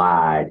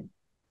applied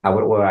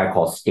what I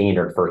call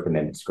standard First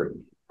Amendment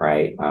scrutiny,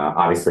 right?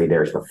 Obviously,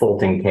 there's the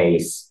Fulton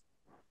case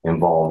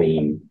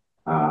involving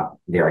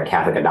they're a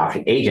Catholic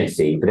adoption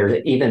agency, but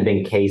there's even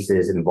been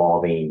cases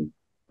involving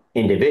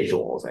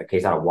individuals. A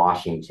case out of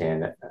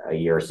Washington a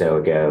year or so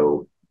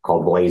ago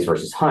called Blaze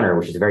versus Hunter,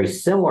 which is a very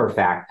similar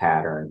fact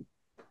pattern,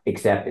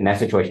 except in that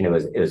situation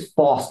it was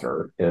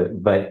foster,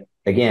 but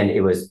again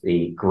it was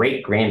the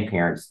great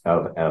grandparents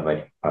of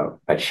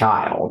a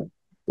child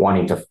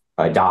wanting to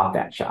adopt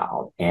that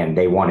child, and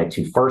they wanted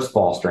to first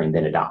foster and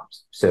then adopt.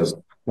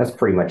 So that's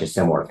pretty much a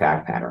similar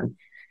fact pattern.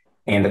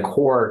 And the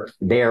court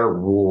there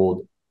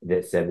ruled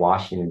that said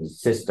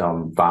Washington's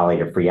system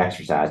violated free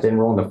exercise, didn't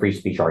rule on the free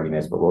speech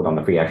arguments, but ruled on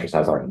the free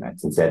exercise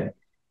arguments and said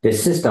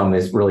this system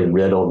is really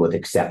riddled with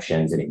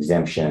exceptions and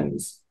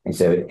exemptions, and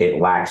so it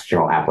lacks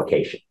general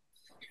application.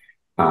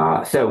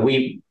 So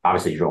we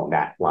obviously drew on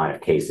that line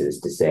of cases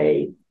to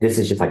say this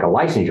is just like a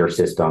licensure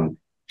system.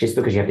 Just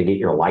because you have to get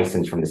your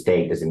license from the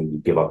state doesn't mean you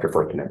give up your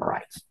First Amendment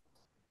rights.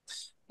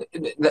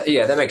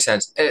 Yeah, that makes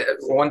sense.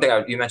 One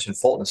thing you mentioned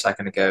Fulton a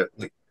second ago.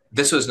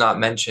 This was not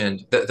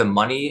mentioned. The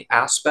money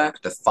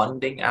aspect, the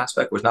funding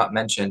aspect, was not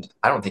mentioned,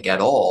 I don't think, at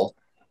all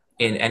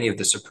in any of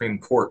the Supreme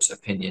Court's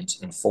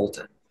opinions in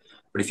Fulton.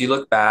 But if you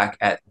look back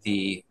at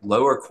the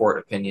lower court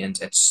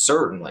opinions, and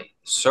certainly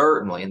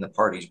in the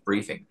party's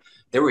briefing,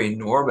 there were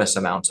enormous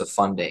amounts of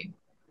funding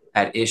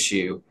at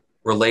issue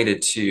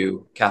related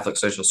to Catholic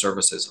Social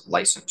Services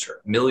licensure,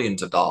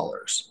 millions of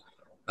dollars,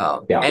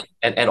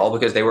 and all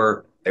because they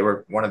were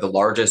one of the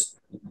largest,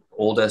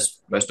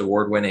 oldest, most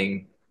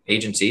award-winning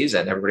agencies,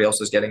 and everybody else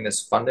was getting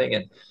this funding.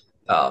 And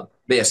but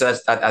yeah, so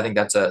I think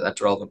that's a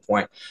relevant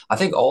point. I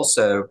think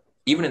also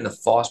even in the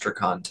foster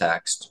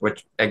context,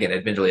 which again,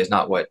 admittedly, is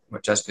not what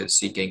Jessica is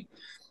seeking,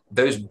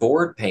 those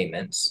board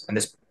payments, and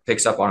this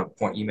picks up on a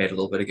point you made a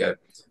little bit ago,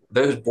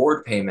 those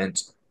board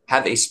payments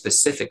have a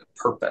specific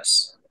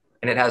purpose,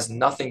 and it has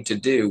nothing to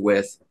do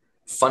with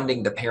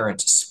funding the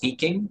parents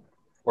speaking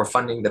or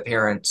funding the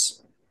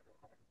parents'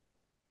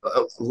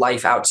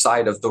 life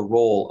outside of the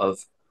role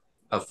of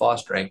of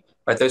fostering,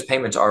 right? Those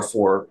payments are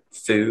for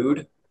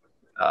food,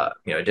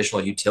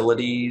 additional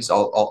utilities,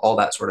 all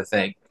that sort of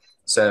thing.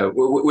 So,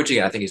 which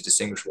again, I think is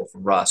distinguishable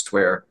from Rust,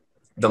 where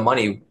the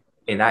money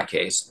in that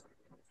case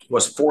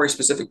was for a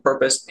specific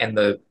purpose, and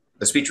the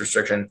speech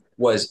restriction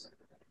was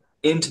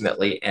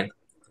intimately and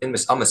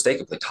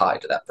unmistakably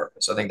tied to that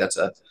purpose. So I think that's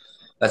a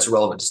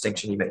relevant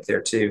distinction you make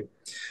there too.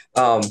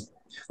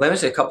 Let me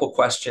say a couple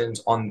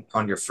questions on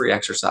your free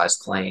exercise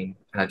claim,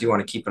 and I do want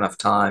to keep enough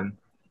time.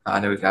 I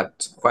know we've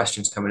got some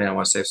questions coming in. I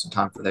want to save some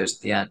time for those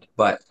at the end.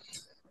 But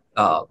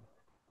so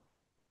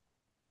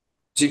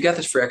you've got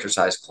this free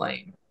exercise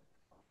claim.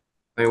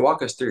 I mean,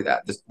 walk us through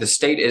that. The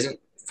state isn't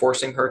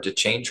forcing her to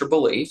change her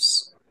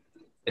beliefs.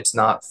 It's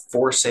not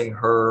forcing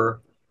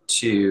her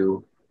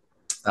to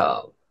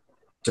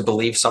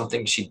believe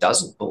something she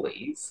doesn't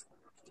believe.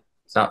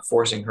 It's not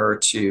forcing her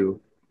to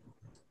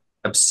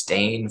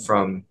abstain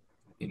from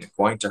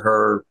going to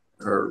her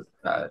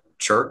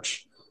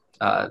church.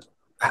 How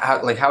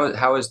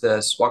is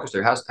this? Walk us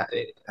through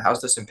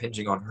how's this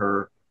impinging on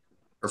her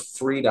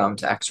freedom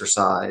to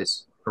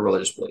exercise her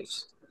religious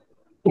beliefs?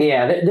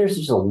 Yeah, there's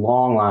just a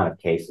long line of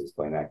cases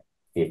going back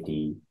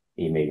 50,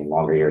 maybe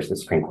longer years. The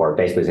Supreme Court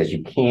basically says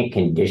you can't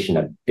condition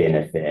a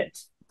benefit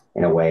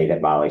in a way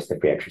that violates the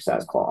free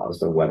exercise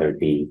clause. So whether it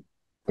be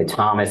the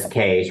Thomas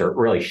case or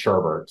really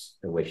Sherbert's,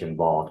 which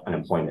involved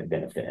unemployment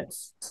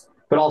benefits.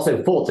 But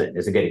also Fulton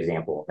is a good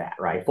example of that,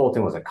 right?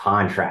 Fulton was a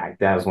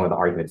contract. That was one of the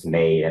arguments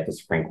made at the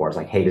Supreme Court. It's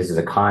like, hey, this is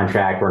a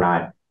contract. We're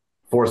not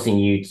forcing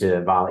you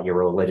to violate your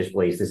religious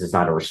beliefs. This is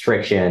not a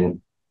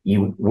restriction.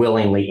 You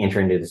willingly enter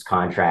into this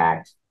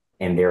contract,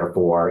 and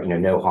therefore,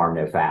 no harm,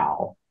 no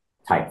foul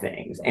type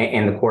things.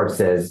 And the court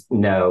says,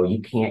 no,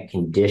 you can't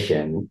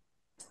condition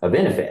a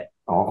benefit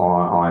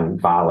on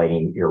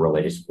violating your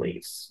religious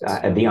beliefs.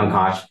 The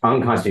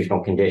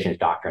unconstitutional conditions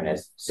doctrine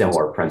has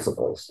similar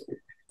principles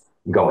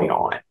going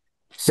on.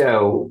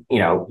 So,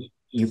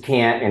 you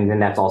can't, and then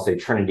that's also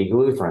Trinity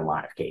Lutheran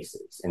line of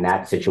cases. In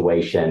that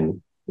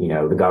situation,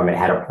 the government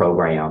had a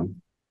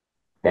program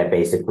that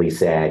basically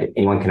said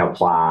anyone can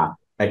apply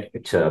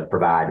to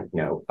provide,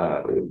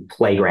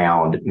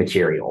 playground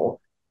material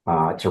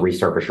to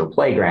resurface your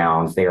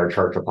playgrounds. Their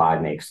church applied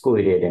and they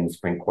excluded, and the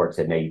Supreme Court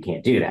said, no, you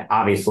can't do that.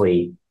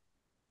 Obviously,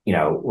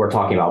 we're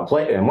talking about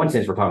in one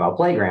sense, we're talking about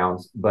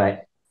playgrounds,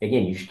 but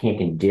again, you can't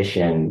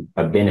condition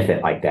a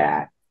benefit like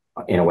that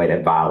in a way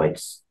that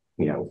violates,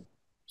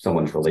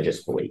 someone's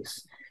religious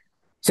beliefs.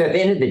 So at the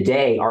end of the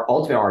day, our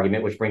ultimate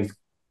argument, which brings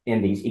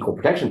in these equal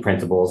protection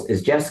principles,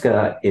 is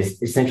Jessica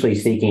is essentially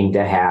seeking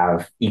to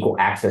have equal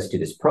access to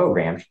this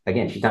program.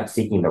 Again, she's not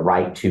seeking the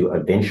right to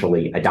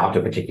eventually adopt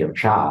a particular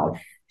child.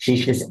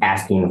 She's just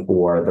asking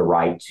for the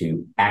right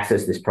to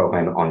access this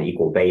program on an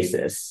equal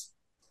basis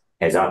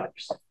as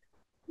others.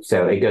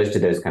 So it goes to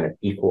those kind of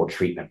equal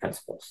treatment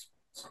principles.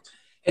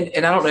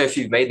 And I don't know if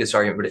you've made this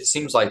argument, but it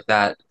seems like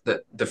that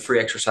the free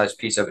exercise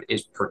piece of it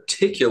is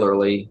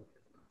particularly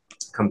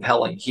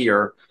compelling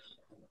here,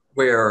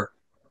 where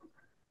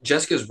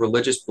Jessica's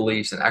religious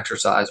beliefs and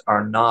exercise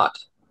are not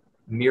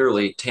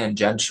merely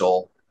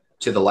tangential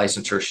to the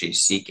licensure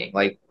she's seeking.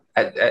 Like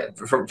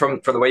from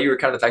the way you were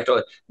kind of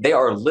the they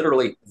are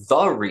literally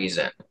the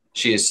reason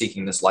she is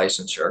seeking this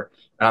licensure.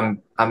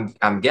 And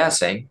I'm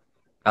guessing,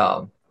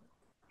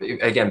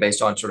 again,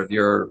 based on sort of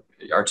your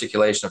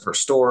articulation of her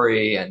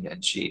story,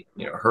 and she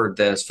heard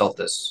this, felt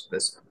this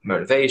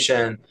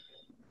motivation.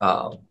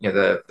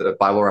 The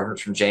Bible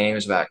reference from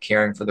James about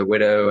caring for the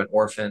widow and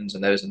orphans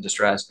and those in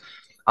distress.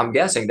 I'm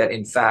guessing that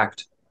in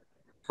fact,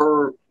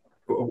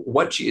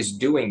 what she is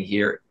doing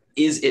here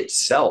is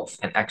itself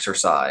an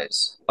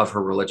exercise of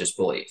her religious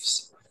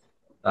beliefs.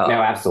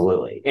 No,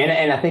 absolutely.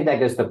 And I think that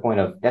goes to the point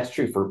of that's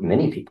true for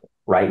many people,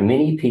 right?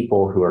 Many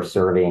people who are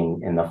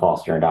serving in the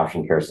foster and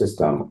adoption care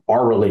system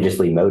are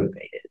religiously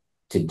motivated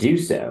to do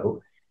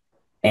so.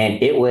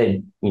 And it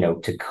would,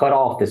 to cut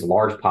off this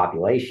large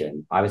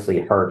population, obviously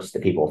it hurts the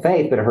people of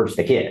faith, but it hurts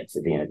the kids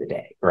at the end of the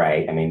day,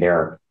 right? I mean,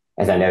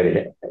 as I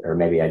noted, or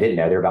maybe I didn't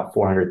know, there are about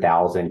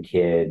 400,000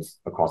 kids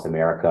across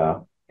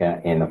America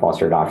in the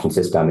foster adoption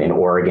system. In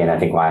Oregon, I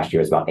think last year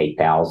was about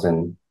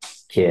 8,000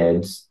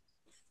 kids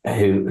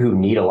who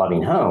need a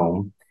loving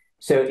home.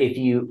 So if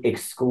you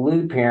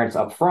exclude parents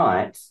up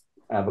front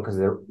because of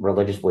their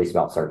religious beliefs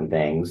about certain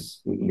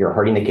things, you're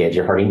hurting the kids,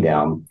 you're hurting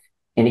them.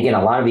 And again,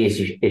 a lot of these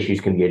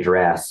issues can be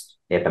addressed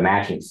at the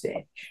matching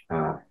stage.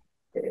 To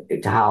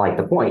highlight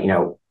the point,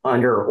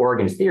 under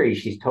Oregon's theory,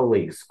 she's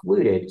totally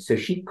excluded. So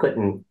she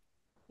couldn't,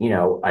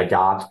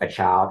 adopt a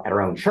child at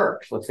her own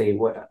church. Let's say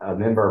a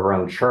member of her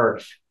own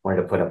church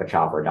wanted to put up a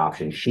child for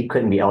adoption. She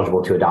couldn't be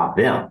eligible to adopt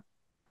them,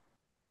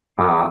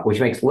 which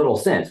makes little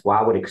sense.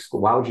 Why would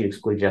you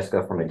exclude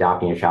Jessica from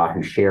adopting a child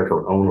who shared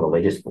her own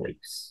religious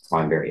beliefs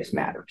on various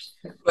matters?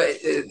 But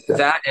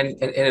that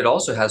and it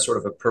also has sort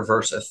of a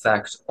perverse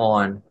effect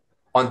on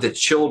the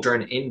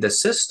children in the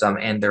system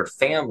and their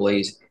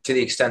families, to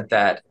the extent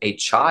that a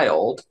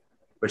child,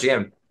 which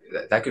again,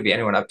 that could be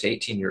anyone up to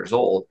 18 years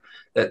old,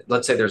 that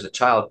let's say there's a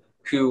child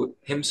who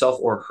himself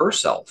or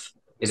herself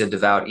is a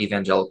devout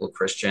evangelical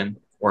Christian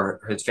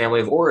or his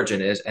family of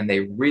origin is, and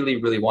they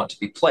really, really want to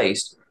be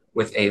placed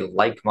with a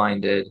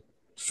like-minded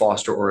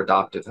foster or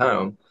adoptive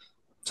home.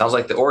 Sounds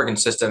like the Oregon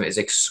system is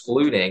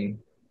excluding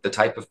the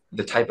type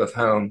of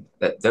home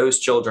that those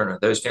children or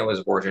those families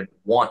of origin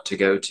want to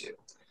go to.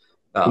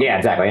 Yeah,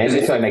 exactly.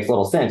 And so it makes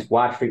little sense.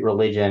 Why treat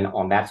religion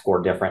on that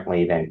score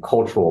differently than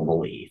cultural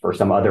belief or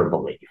some other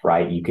belief,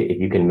 right? If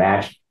you can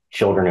match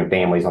children and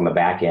families on the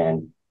back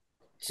end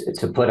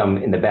to put them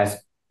in the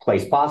best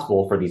place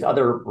possible for these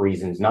other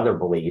reasons and other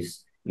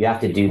beliefs, you have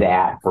to do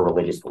that for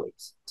religious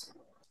beliefs.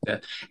 Yeah.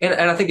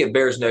 And I think it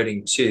bears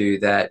noting, too,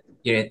 that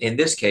in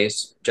this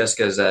case,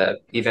 Jessica's an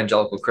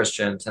evangelical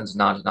Christian, attends a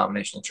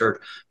non-denominational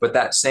church, but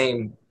that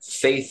same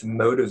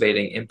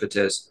faith-motivating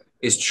impetus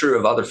is true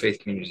of other faith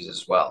communities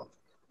as well.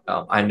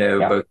 I know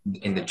both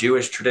in the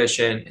Jewish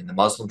tradition, in the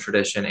Muslim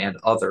tradition, and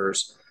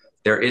others,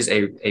 there is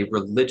a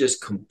religious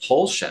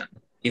compulsion,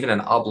 even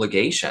an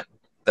obligation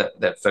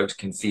that folks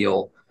can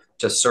feel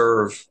to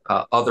serve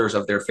others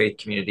of their faith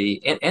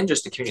community and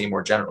just the community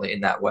more generally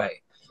in that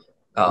way.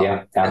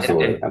 Yeah,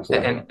 absolutely.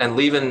 And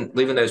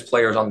leaving those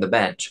players on the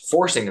bench,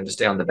 forcing them to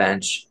stay on the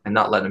bench and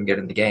not letting them get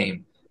in the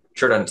game,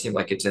 sure doesn't seem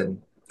like it's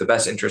in the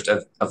best interest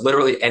of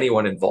literally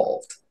anyone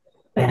involved.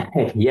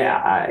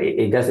 Yeah,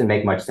 it doesn't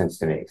make much sense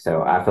to me.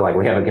 So I feel like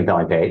we have a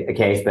compelling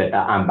case, but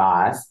I'm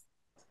biased,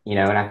 and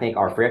I think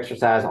our free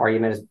exercise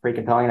argument is pretty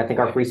compelling. And I think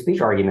our free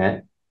speech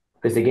argument,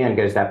 because again,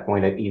 goes to that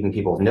point of even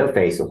people with no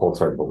faith who hold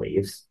certain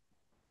beliefs.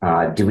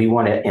 Do we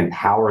want to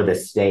empower the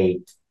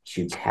state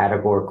to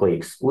categorically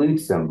exclude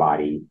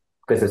somebody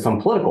because of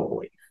some political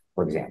belief,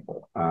 for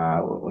example?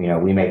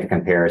 We make the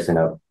comparison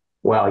of,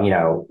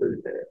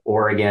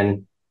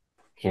 Oregon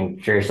can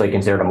curiously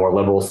considered a more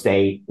liberal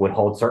state might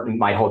hold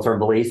certain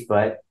beliefs,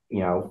 but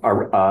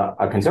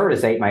a conservative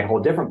state might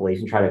hold different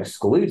beliefs and try to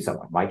exclude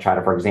someone. Might try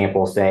to, for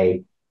example,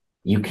 say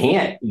you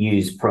can't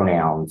use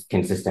pronouns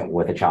consistent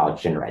with a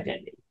child's gender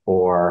identity,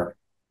 or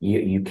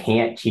you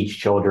can't teach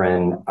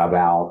children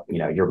about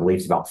your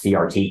beliefs about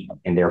CRT,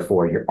 and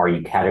therefore are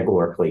you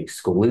categorically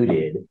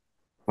excluded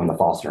from the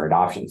foster and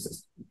adoption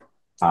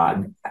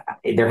system.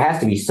 There has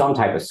to be some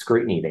type of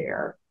scrutiny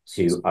there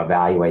to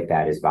evaluate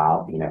that as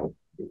valid,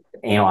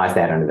 analyze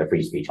that under the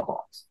free speech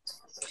clause.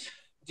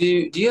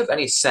 Do you have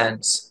any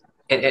sense,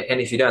 and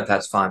if you don't,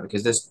 that's fine,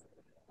 because this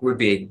would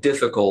be a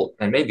difficult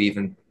and maybe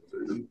even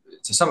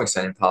to some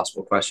extent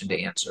impossible question to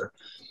answer.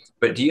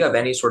 But do you have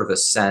any sort of a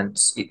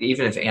sense,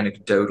 even if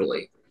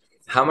anecdotally,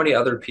 how many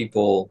other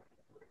people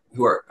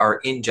who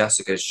are in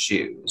Jessica's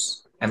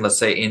shoes, and let's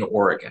say in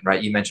Oregon,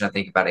 right? You mentioned, I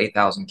think, about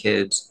 8,000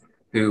 kids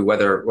who,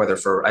 whether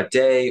for a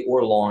day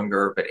or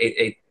longer, but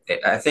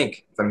I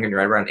think, if I'm hearing you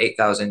right, around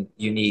 8,000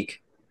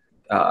 unique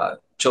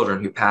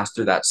children who pass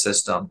through that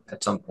system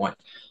at some point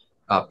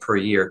per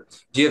year.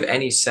 Do you have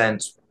any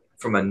sense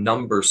from a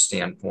numbers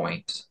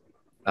standpoint,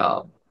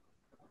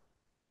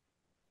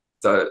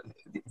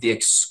 the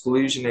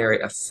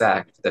exclusionary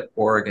effect that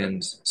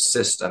Oregon's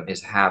system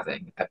is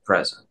having at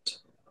present?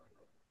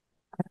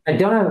 I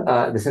don't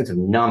have the sense of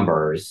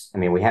numbers. I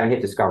mean, we haven't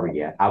hit discovery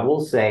yet. I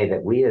will say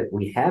that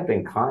we have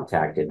been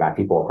contacted by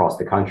people across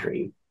the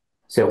country.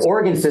 So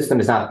Oregon system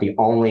is not the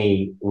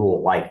only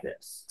rule like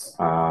this.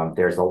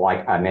 There's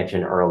like I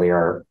mentioned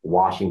earlier,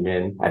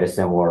 Washington had a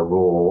similar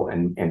rule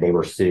and they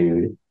were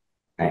sued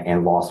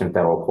and lost in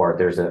federal court.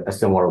 There's a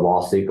similar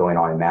lawsuit going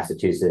on in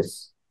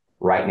Massachusetts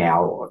right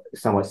now,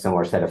 somewhat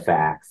similar set of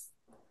facts.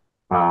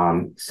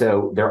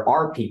 So there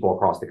are people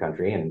across the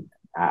country, and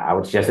I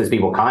would suggest as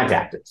people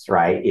contact us,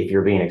 right? If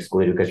you're being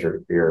excluded because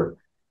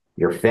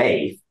your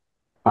faith.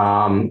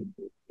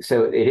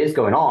 So it is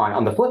going on.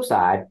 On the flip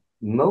side,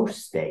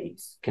 most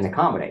states can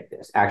accommodate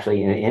this.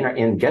 Actually,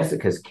 in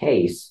Jessica's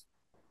case,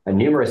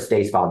 numerous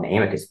states filed an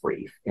amicus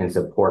brief in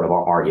support of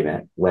our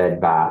argument, led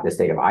by the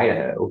state of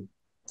Idaho.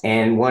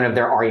 And one of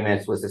their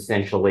arguments was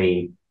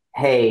essentially,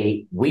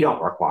 hey, we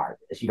don't require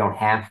this. You don't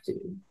have to,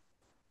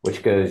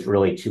 which goes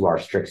really to our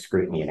strict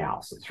scrutiny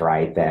analysis,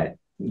 right? That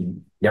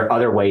there are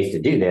other ways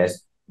to do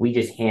this. We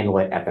just handle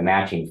it at the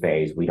matching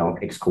phase. We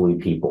don't exclude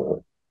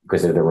people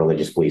because of their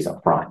religious beliefs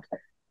up front.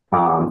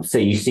 So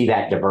you see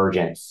that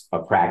divergence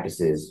of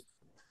practices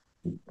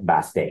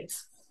by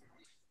states.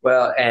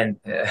 Well, and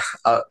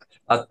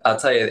I'll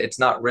tell you, it's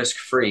not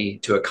risk-free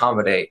to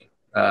accommodate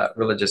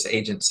religious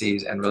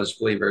agencies and religious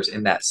believers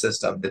in that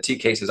system. The two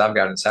cases I've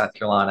got in South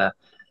Carolina,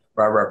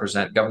 where I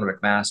represent Governor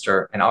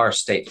McMaster and our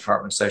state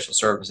Department of Social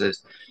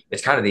Services,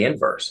 it's kind of the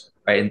inverse,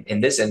 right?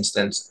 In this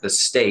instance, the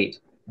state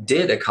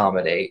did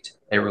accommodate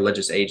a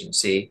religious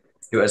agency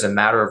who, as a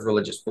matter of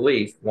religious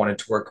belief, wanted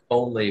to work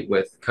only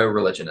with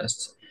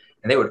co-religionists.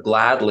 And they would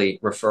gladly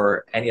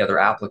refer any other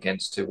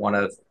applicants to one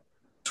of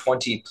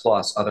 20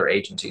 plus other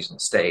agencies in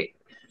the state.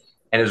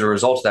 And as a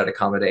result of that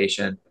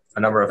accommodation, a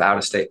number of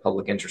out-of-state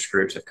public interest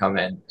groups have come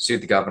in,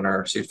 sued the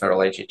governor, sued federal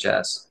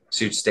HHS,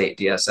 sued state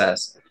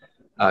DSS,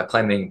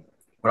 claiming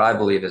what I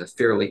believe is a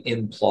fairly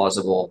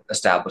implausible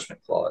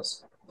establishment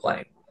clause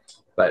claim.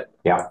 But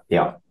yeah,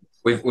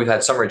 we've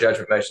had summary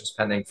judgment motions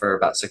pending for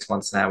about 6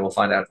 months now. We'll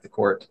find out if the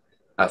court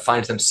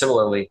finds them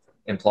similarly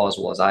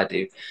implausible as I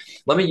do.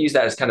 Let me use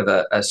that as kind of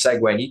a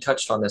segue, and you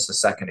touched on this a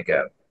second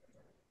ago.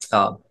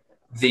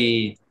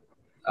 The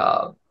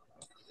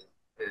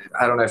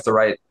I don't know if the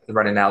right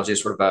analogy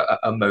is sort of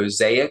a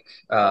mosaic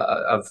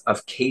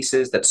of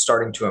cases that's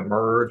starting to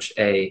emerge,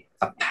 a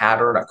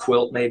pattern, a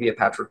quilt, maybe a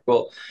patchwork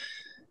quilt,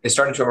 is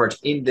starting to emerge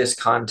in this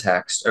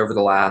context over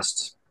the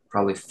last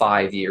probably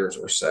 5 years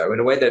or so in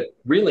a way that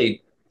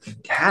really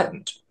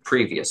hadn't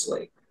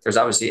previously. There's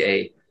obviously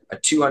a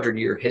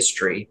 200-year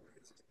history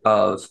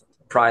of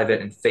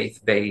private and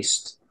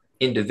faith-based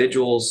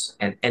individuals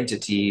and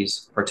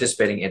entities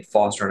participating in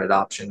foster and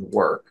adoption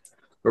work.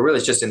 But really,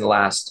 it's just in the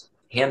last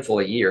handful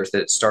of years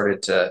that it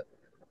started to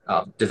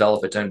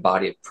develop its own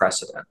body of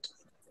precedent.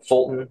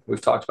 Fulton,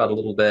 we've talked about a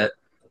little bit.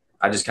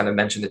 I just kind of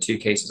mentioned the two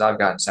cases I've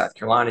got in South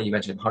Carolina. You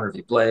mentioned Hunter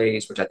v.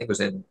 Blaze, which I think was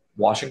in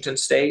Washington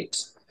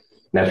State.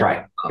 That's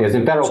right. It was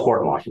in federal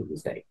court in Washington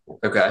State.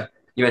 Okay.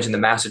 You mentioned the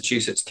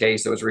Massachusetts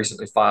case that was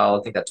recently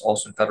filed. I think that's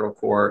also in federal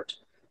court.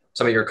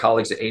 Some of your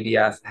colleagues at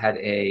ADF had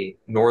a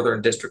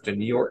Northern District of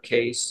New York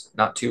case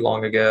not too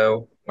long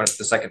ago, went to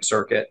the Second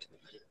Circuit.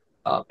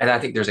 And I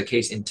think there's a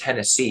case in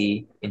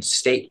Tennessee in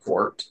state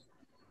court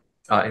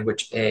in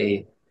which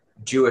a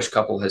Jewish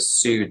couple has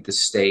sued the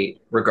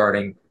state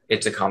regarding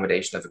its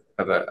accommodation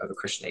of a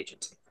Christian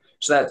agency.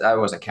 So that I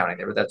wasn't counting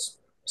there, but that's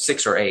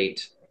 6 or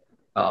 8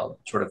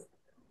 sort of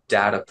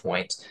data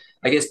points.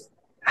 I guess,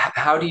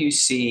 how do you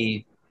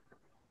see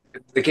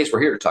the case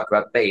we're here to talk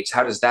about, Bates?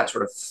 How does that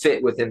sort of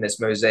fit within this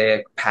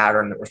mosaic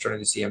pattern that we're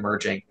starting to see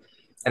emerging?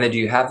 And then do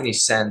you have any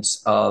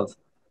sense of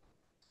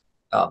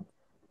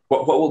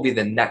what will be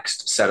the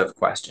next set of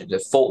questions?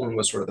 If Fulton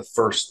was sort of the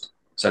first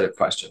set of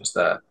questions,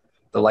 the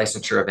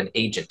licensure of an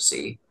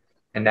agency,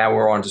 and now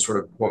we're on to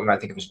sort of what we might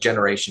think of as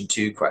generation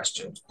 2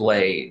 questions,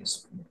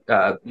 Blaze,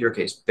 your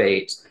case,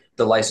 Bates,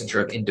 the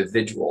licensure of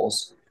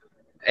individuals.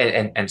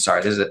 And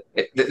sorry,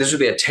 this would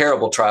be a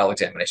terrible trial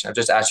examination. I've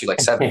just asked you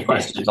like 7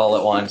 questions all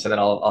at once, and then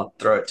I'll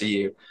throw it to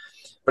you.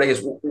 But I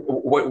guess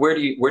where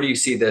do you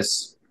see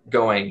this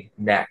going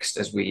next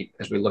as we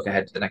look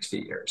ahead to the next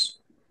few years?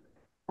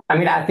 I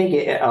mean, I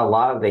think a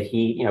lot of the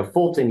heat,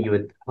 Fulton, you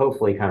would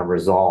hopefully kind of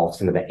resolve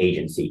some of the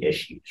agency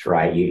issues,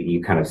 right?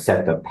 You kind of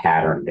set the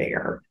pattern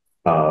there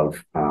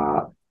of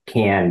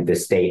can the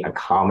state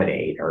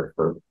accommodate or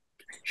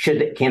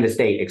can the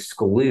state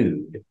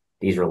exclude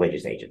these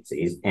religious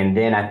agencies? And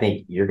then I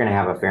think you're going to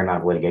have a fair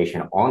amount of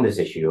litigation on this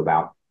issue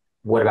about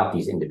what about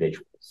these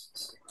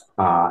individuals?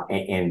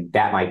 And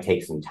that might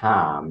take some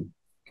time.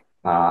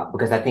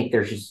 Because I think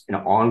there's just an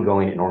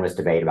ongoing enormous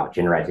debate about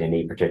gender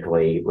identity,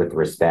 particularly with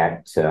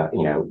respect to,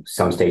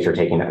 some states are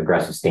taking an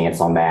aggressive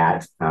stance on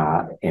that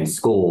in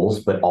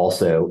schools, but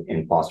also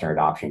in foster and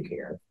adoption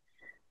care.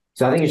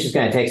 So I think it's just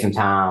going to take some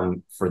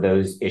time for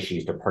those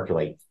issues to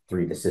percolate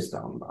through the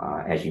system.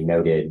 As you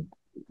noted,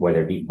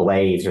 whether it be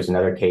Blaze, there's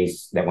another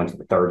case that went to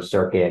the Third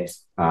Circuit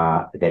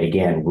that,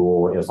 again,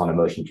 ruled, it was on a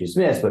motion to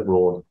dismiss, but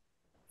ruled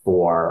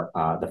for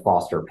the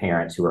foster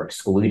parents who are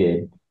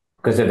excluded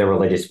because of their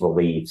religious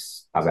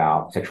beliefs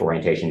about sexual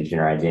orientation and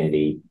gender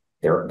identity.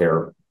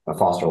 Their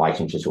foster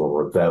licenses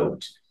were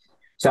revoked.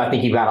 So I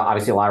think you've got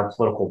obviously a lot of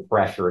political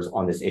pressures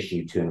on this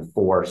issue to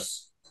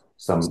enforce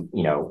some,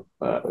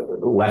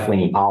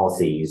 left-leaning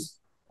policies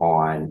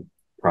on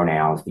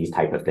pronouns, these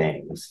type of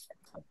things.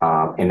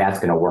 And that's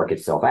going to work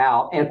itself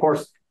out. And of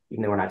course,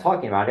 even though we're not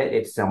talking about it,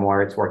 it's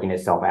working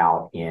itself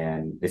out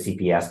in the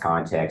CPS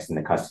context and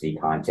the custody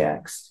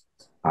context.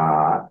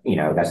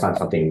 That's not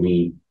something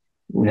we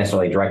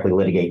necessarily directly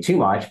litigate too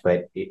much,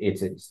 but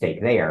it's at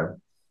stake there.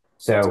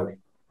 So,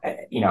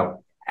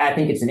 I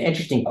think it's an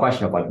interesting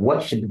question of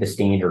what should the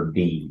standard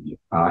be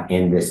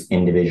in this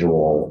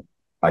individual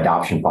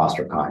adoption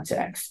foster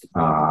context?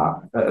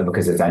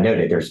 Because as I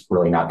noted, there's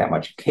really not that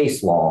much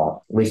case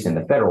law, at least in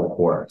the federal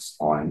courts,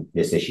 on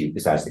this issue,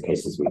 besides the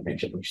cases we've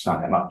mentioned, which is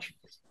not that much.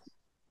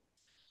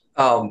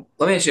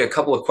 Let me ask you a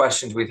couple of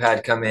questions we've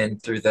had come in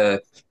through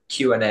the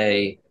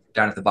Q&A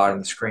down at the bottom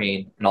of the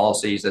screen. And I'll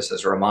also use this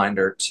as a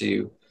reminder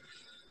to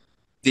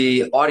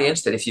the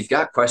audience that if you've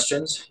got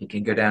questions, you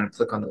can go down and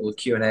click on the little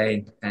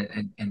Q&A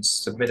and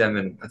submit them.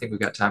 And I think we've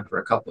got time for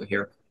a couple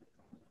here.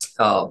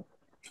 All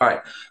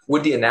right.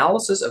 Would the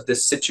analysis of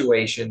this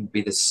situation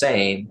be the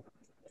same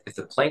if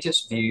the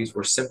plaintiff's views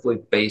were simply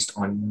based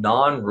on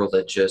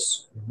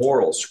non-religious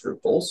moral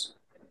scruples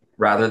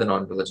rather than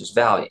on religious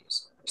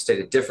values?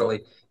 Stated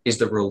differently, is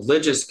the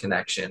religious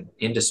connection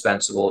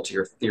indispensable to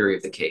your theory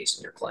of the case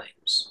and your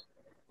claims?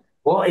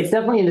 Well, it's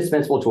definitely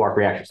indispensable to our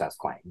free exercise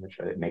claim, which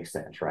makes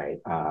sense, right?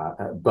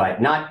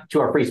 But not to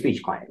our free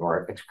speech claim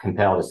or a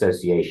compelled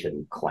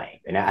association claim.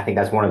 And I think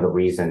that's one of the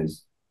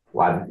reasons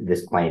why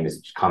this claim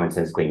is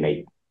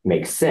commonsensically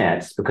makes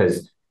sense,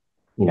 because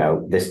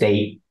the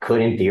state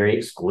could, in theory,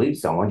 exclude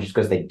someone just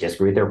because they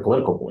disagree with their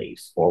political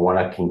beliefs or want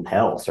to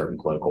compel certain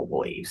political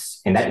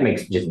beliefs. And that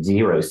makes just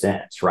zero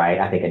sense, right?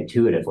 I think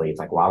intuitively, it's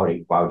like, why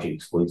would you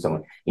exclude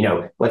someone?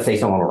 Let's say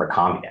someone were a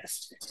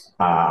communist.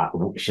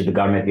 Should the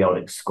government be able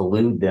to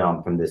exclude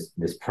them from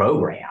this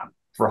program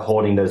for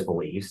holding those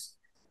beliefs?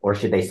 Or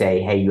should they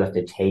say, hey, you have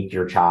to take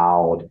your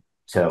child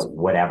to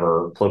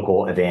whatever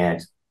political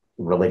event,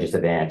 religious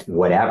event,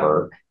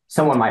 whatever,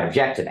 someone might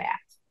object to that.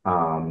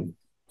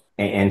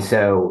 And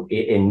so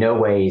in no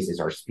ways is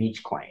our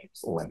speech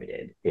claims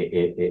limited.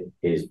 It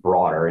is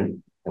broader,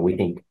 and we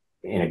think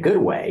in a good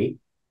way,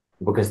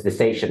 because the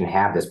state shouldn't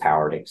have this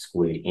power to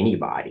exclude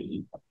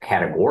anybody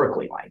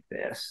categorically like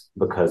this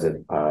because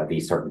of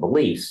these certain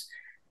beliefs.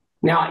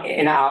 Now,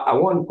 and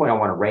one point I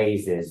want to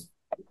raise is,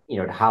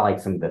 to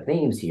highlight some of the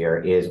themes here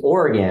is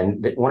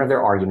Oregon, one of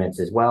their arguments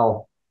is,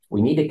 well,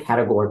 we need to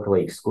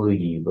categorically exclude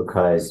you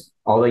because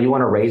although you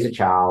want to raise a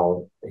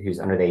child who's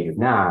under the age of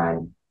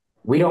 9,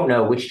 we don't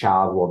know which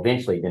child will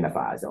eventually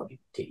identify as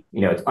LGBT.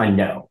 It's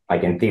unknown.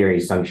 Like in theory,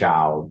 some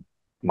child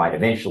might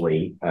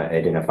eventually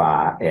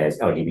identify as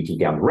LGBT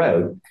down the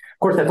road. Of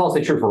course, that's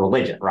also true for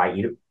religion,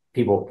 right?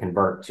 People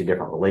convert to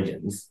different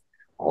religions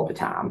all the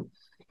time.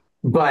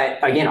 But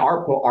again,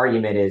 our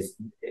argument is,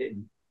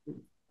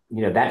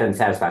 that doesn't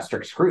satisfy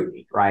strict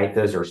scrutiny, right?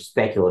 Those are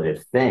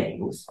speculative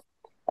things.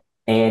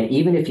 And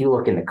even if you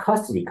look in the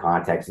custody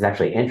context, it's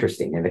actually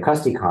interesting. In the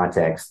custody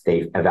context,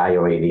 they've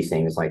evaluated these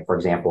things like, for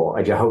example,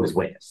 a Jehovah's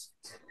Witness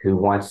who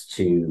wants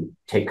to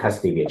take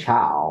custody of a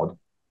child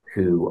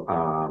who,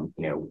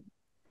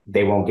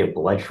 they won't give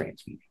blood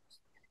transfusions.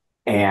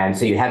 And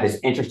so you have this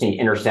interesting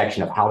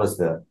intersection of how does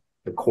the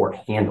court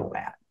handle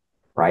that,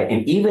 right?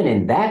 And even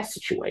in that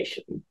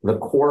situation, the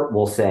court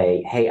will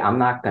say, hey, I'm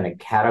not going to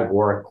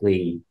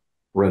categorically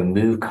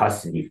remove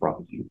custody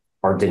from you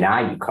or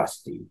deny you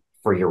custody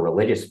for your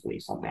religious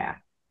beliefs on that.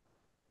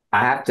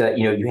 I have to,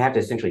 you have to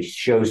essentially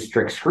show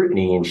strict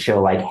scrutiny and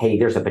show like, hey,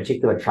 there's a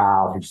particular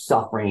child who's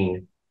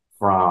suffering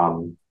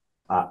from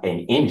an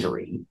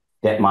injury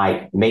that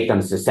might make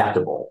them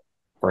susceptible,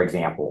 for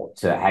example,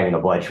 to having a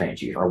blood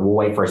transfusion, or we'll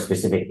wait for a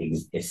specific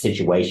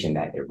situation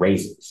that it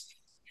raises.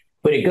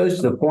 But it goes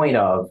to the point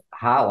of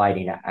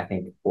highlighting, I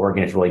think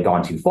Oregon has really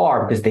gone too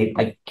far because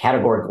they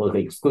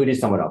categorically excluded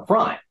someone up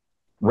front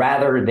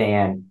rather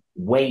than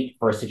wait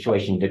for a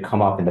situation to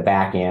come up in the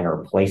back end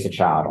or place a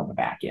child on the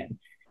back end.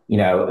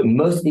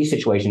 Most of these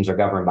situations are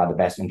governed by the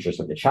best interest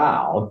of the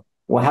child.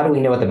 Well, how do we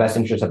know what the best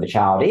interest of the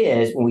child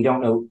is when we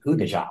don't know who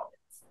the child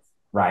is,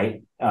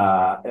 right?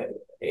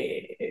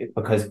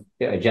 Because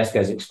Jessica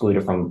is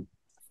excluded from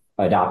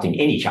adopting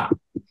any child.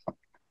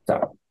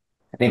 So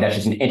I think that's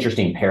just an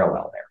interesting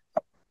parallel there.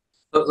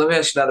 Let me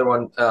ask you another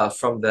one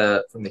from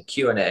the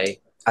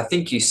Q&A. I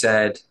think you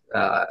said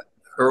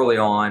early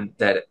on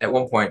that at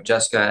one point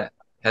Jessica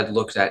had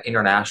looked at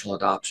international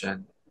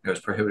adoption. It was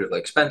prohibitively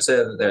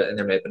expensive, and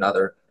there may have been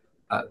other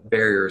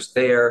barriers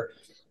there.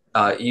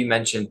 You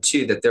mentioned,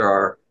 too, that there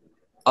are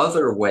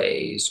other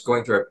ways,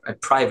 going through a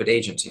private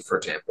agency, for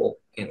example,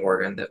 in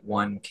Oregon, that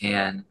one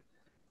can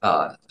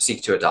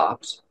seek to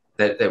adopt,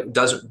 that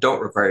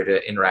don't require you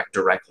to interact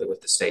directly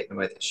with the state in the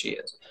way that she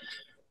is.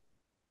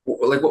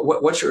 Like,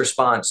 what's your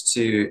response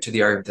to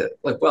the argument that,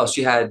 like, well,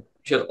 she had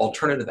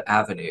alternative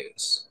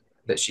avenues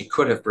that she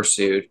could have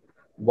pursued?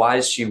 Why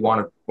does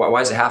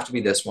it have to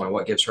be this one?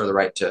 What gives her the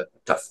right to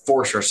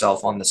force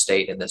herself on the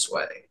state in this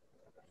way?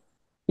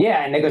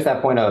 Yeah, and it goes to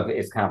that point of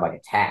it's kind of like a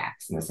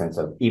tax in the sense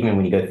of even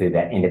when you go through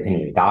that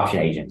independent adoption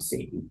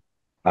agency,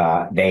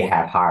 they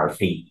have higher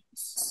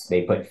fees.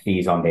 They put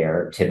fees on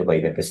there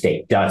typically that the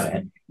state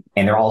doesn't.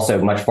 And they're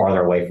also much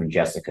farther away from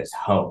Jessica's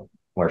home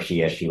where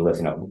she is. She lives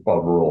in a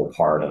rural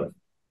part of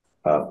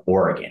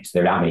Oregon. So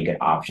there are not many good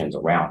options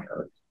around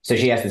her. So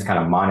she has this kind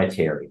of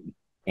monetary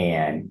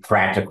and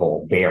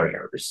practical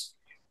barriers.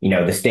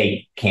 The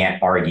state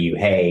can't argue,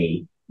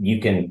 hey, you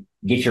can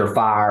get your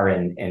fire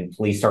and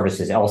police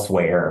services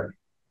elsewhere.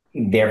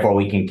 Therefore,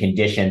 we can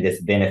condition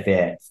this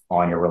benefit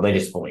on your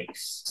religious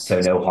beliefs. So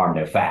no harm,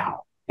 no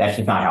foul. That's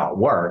just not how it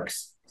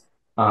works.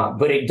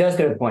 But it does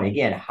go to the point,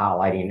 again,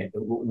 highlighting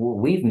what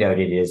we've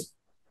noted is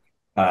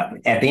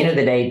at the end of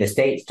the day, the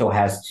state still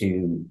has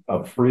to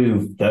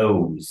approve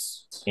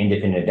those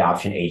independent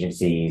adoption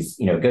agencies.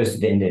 It goes to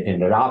the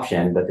independent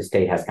adoption, but the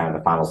state has kind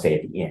of the final say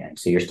at the end.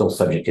 So you're still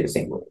subject to the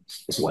same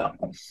rules as well.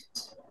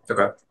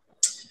 Okay.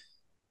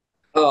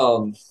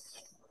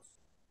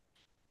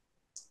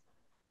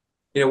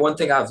 One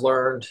thing I've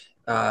learned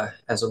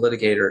as a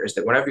litigator is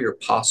that whenever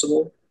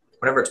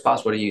it's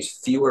possible to use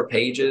fewer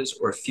pages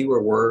or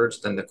fewer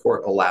words than the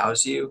court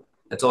allows you,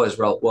 it's always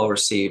well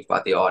received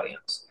by the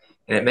audience.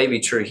 And it may be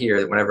true here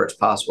that whenever it's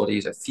possible to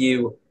use a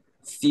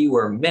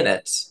fewer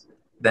minutes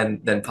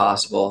than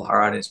possible,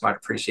 our audience might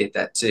appreciate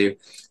that too.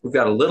 We've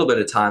got a little bit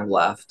of time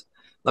left.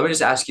 Let me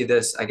just ask you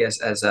this, I guess,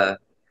 as a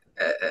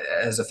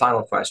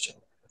final question.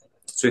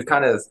 So we've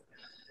kind of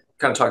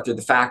talked through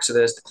the facts of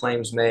this, the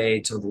claims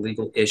made, some of the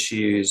legal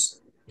issues,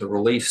 the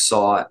relief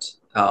sought.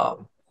 I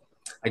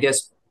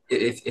guess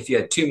if you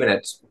had 2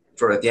 minutes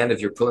for at the end of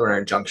your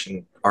preliminary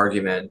injunction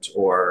argument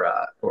or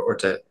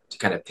to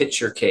kind of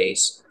pitch your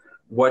case,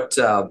 what's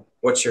your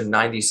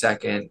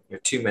 90-second, your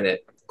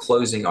 2-minute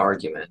closing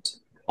argument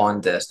on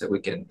this that we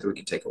can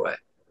take away?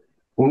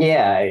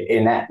 Yeah,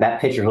 and that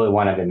pitch is really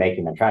one I've been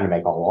making. I'm trying to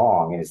make all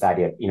along, and this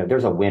idea of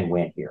there's a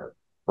win-win here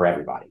for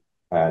everybody.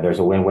 There's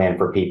a win-win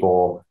for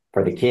people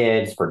for the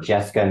kids, for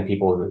Jessica and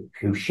people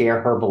who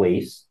share her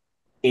beliefs,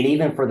 and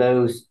even for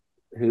those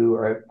who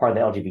are part of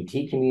the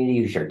LGBT community,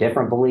 who share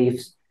different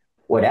beliefs,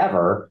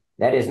 whatever,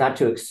 that is not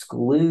to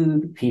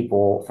exclude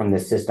people from the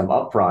system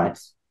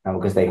upfront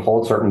because they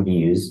hold certain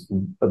views,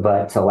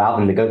 but to allow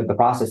them to go through the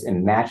process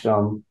and match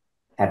them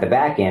at the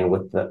back end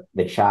with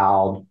the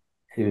child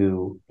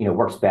who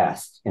works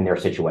best in their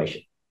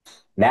situation.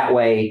 That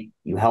way,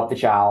 you help the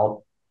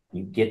child,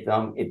 you get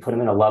them, put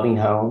them in a loving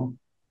home.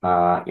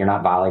 You're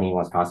not violating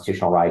anyone's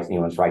constitutional rights,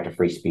 anyone's right to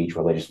free speech,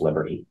 religious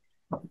liberty.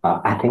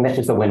 I think that's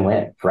just a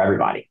win-win for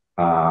everybody.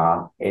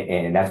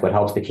 And that's what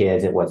helps the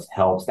kids. It what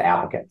helps the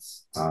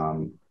applicants.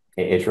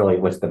 It's really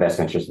what's the best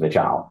interest of the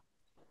child.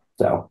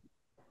 So.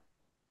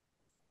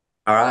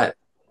 All right.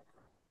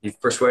 You've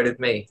persuaded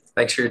me.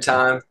 Thanks for your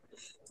time.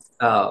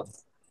 Jayla,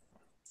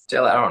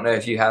 I don't know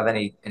if you have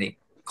any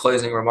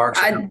closing remarks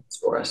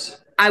for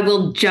us. I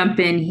will jump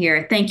in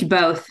here. Thank you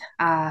both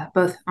on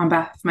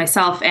behalf of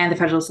myself and the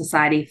Federalist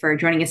Society for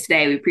joining us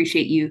today. We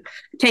appreciate you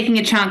taking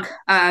a chunk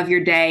of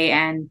your day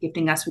and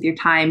gifting us with your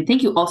time.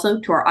 Thank you also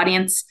to our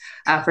audience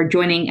for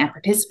joining and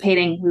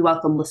participating. We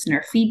welcome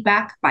listener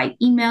feedback by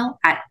email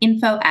at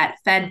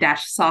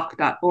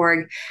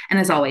info@fed-soc.org. And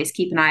as always,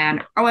 keep an eye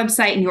on our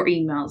website and your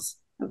emails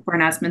for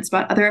announcements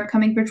about other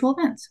upcoming virtual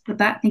events. With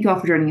that, thank you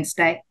all for joining us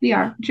today. We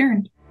are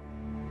adjourned.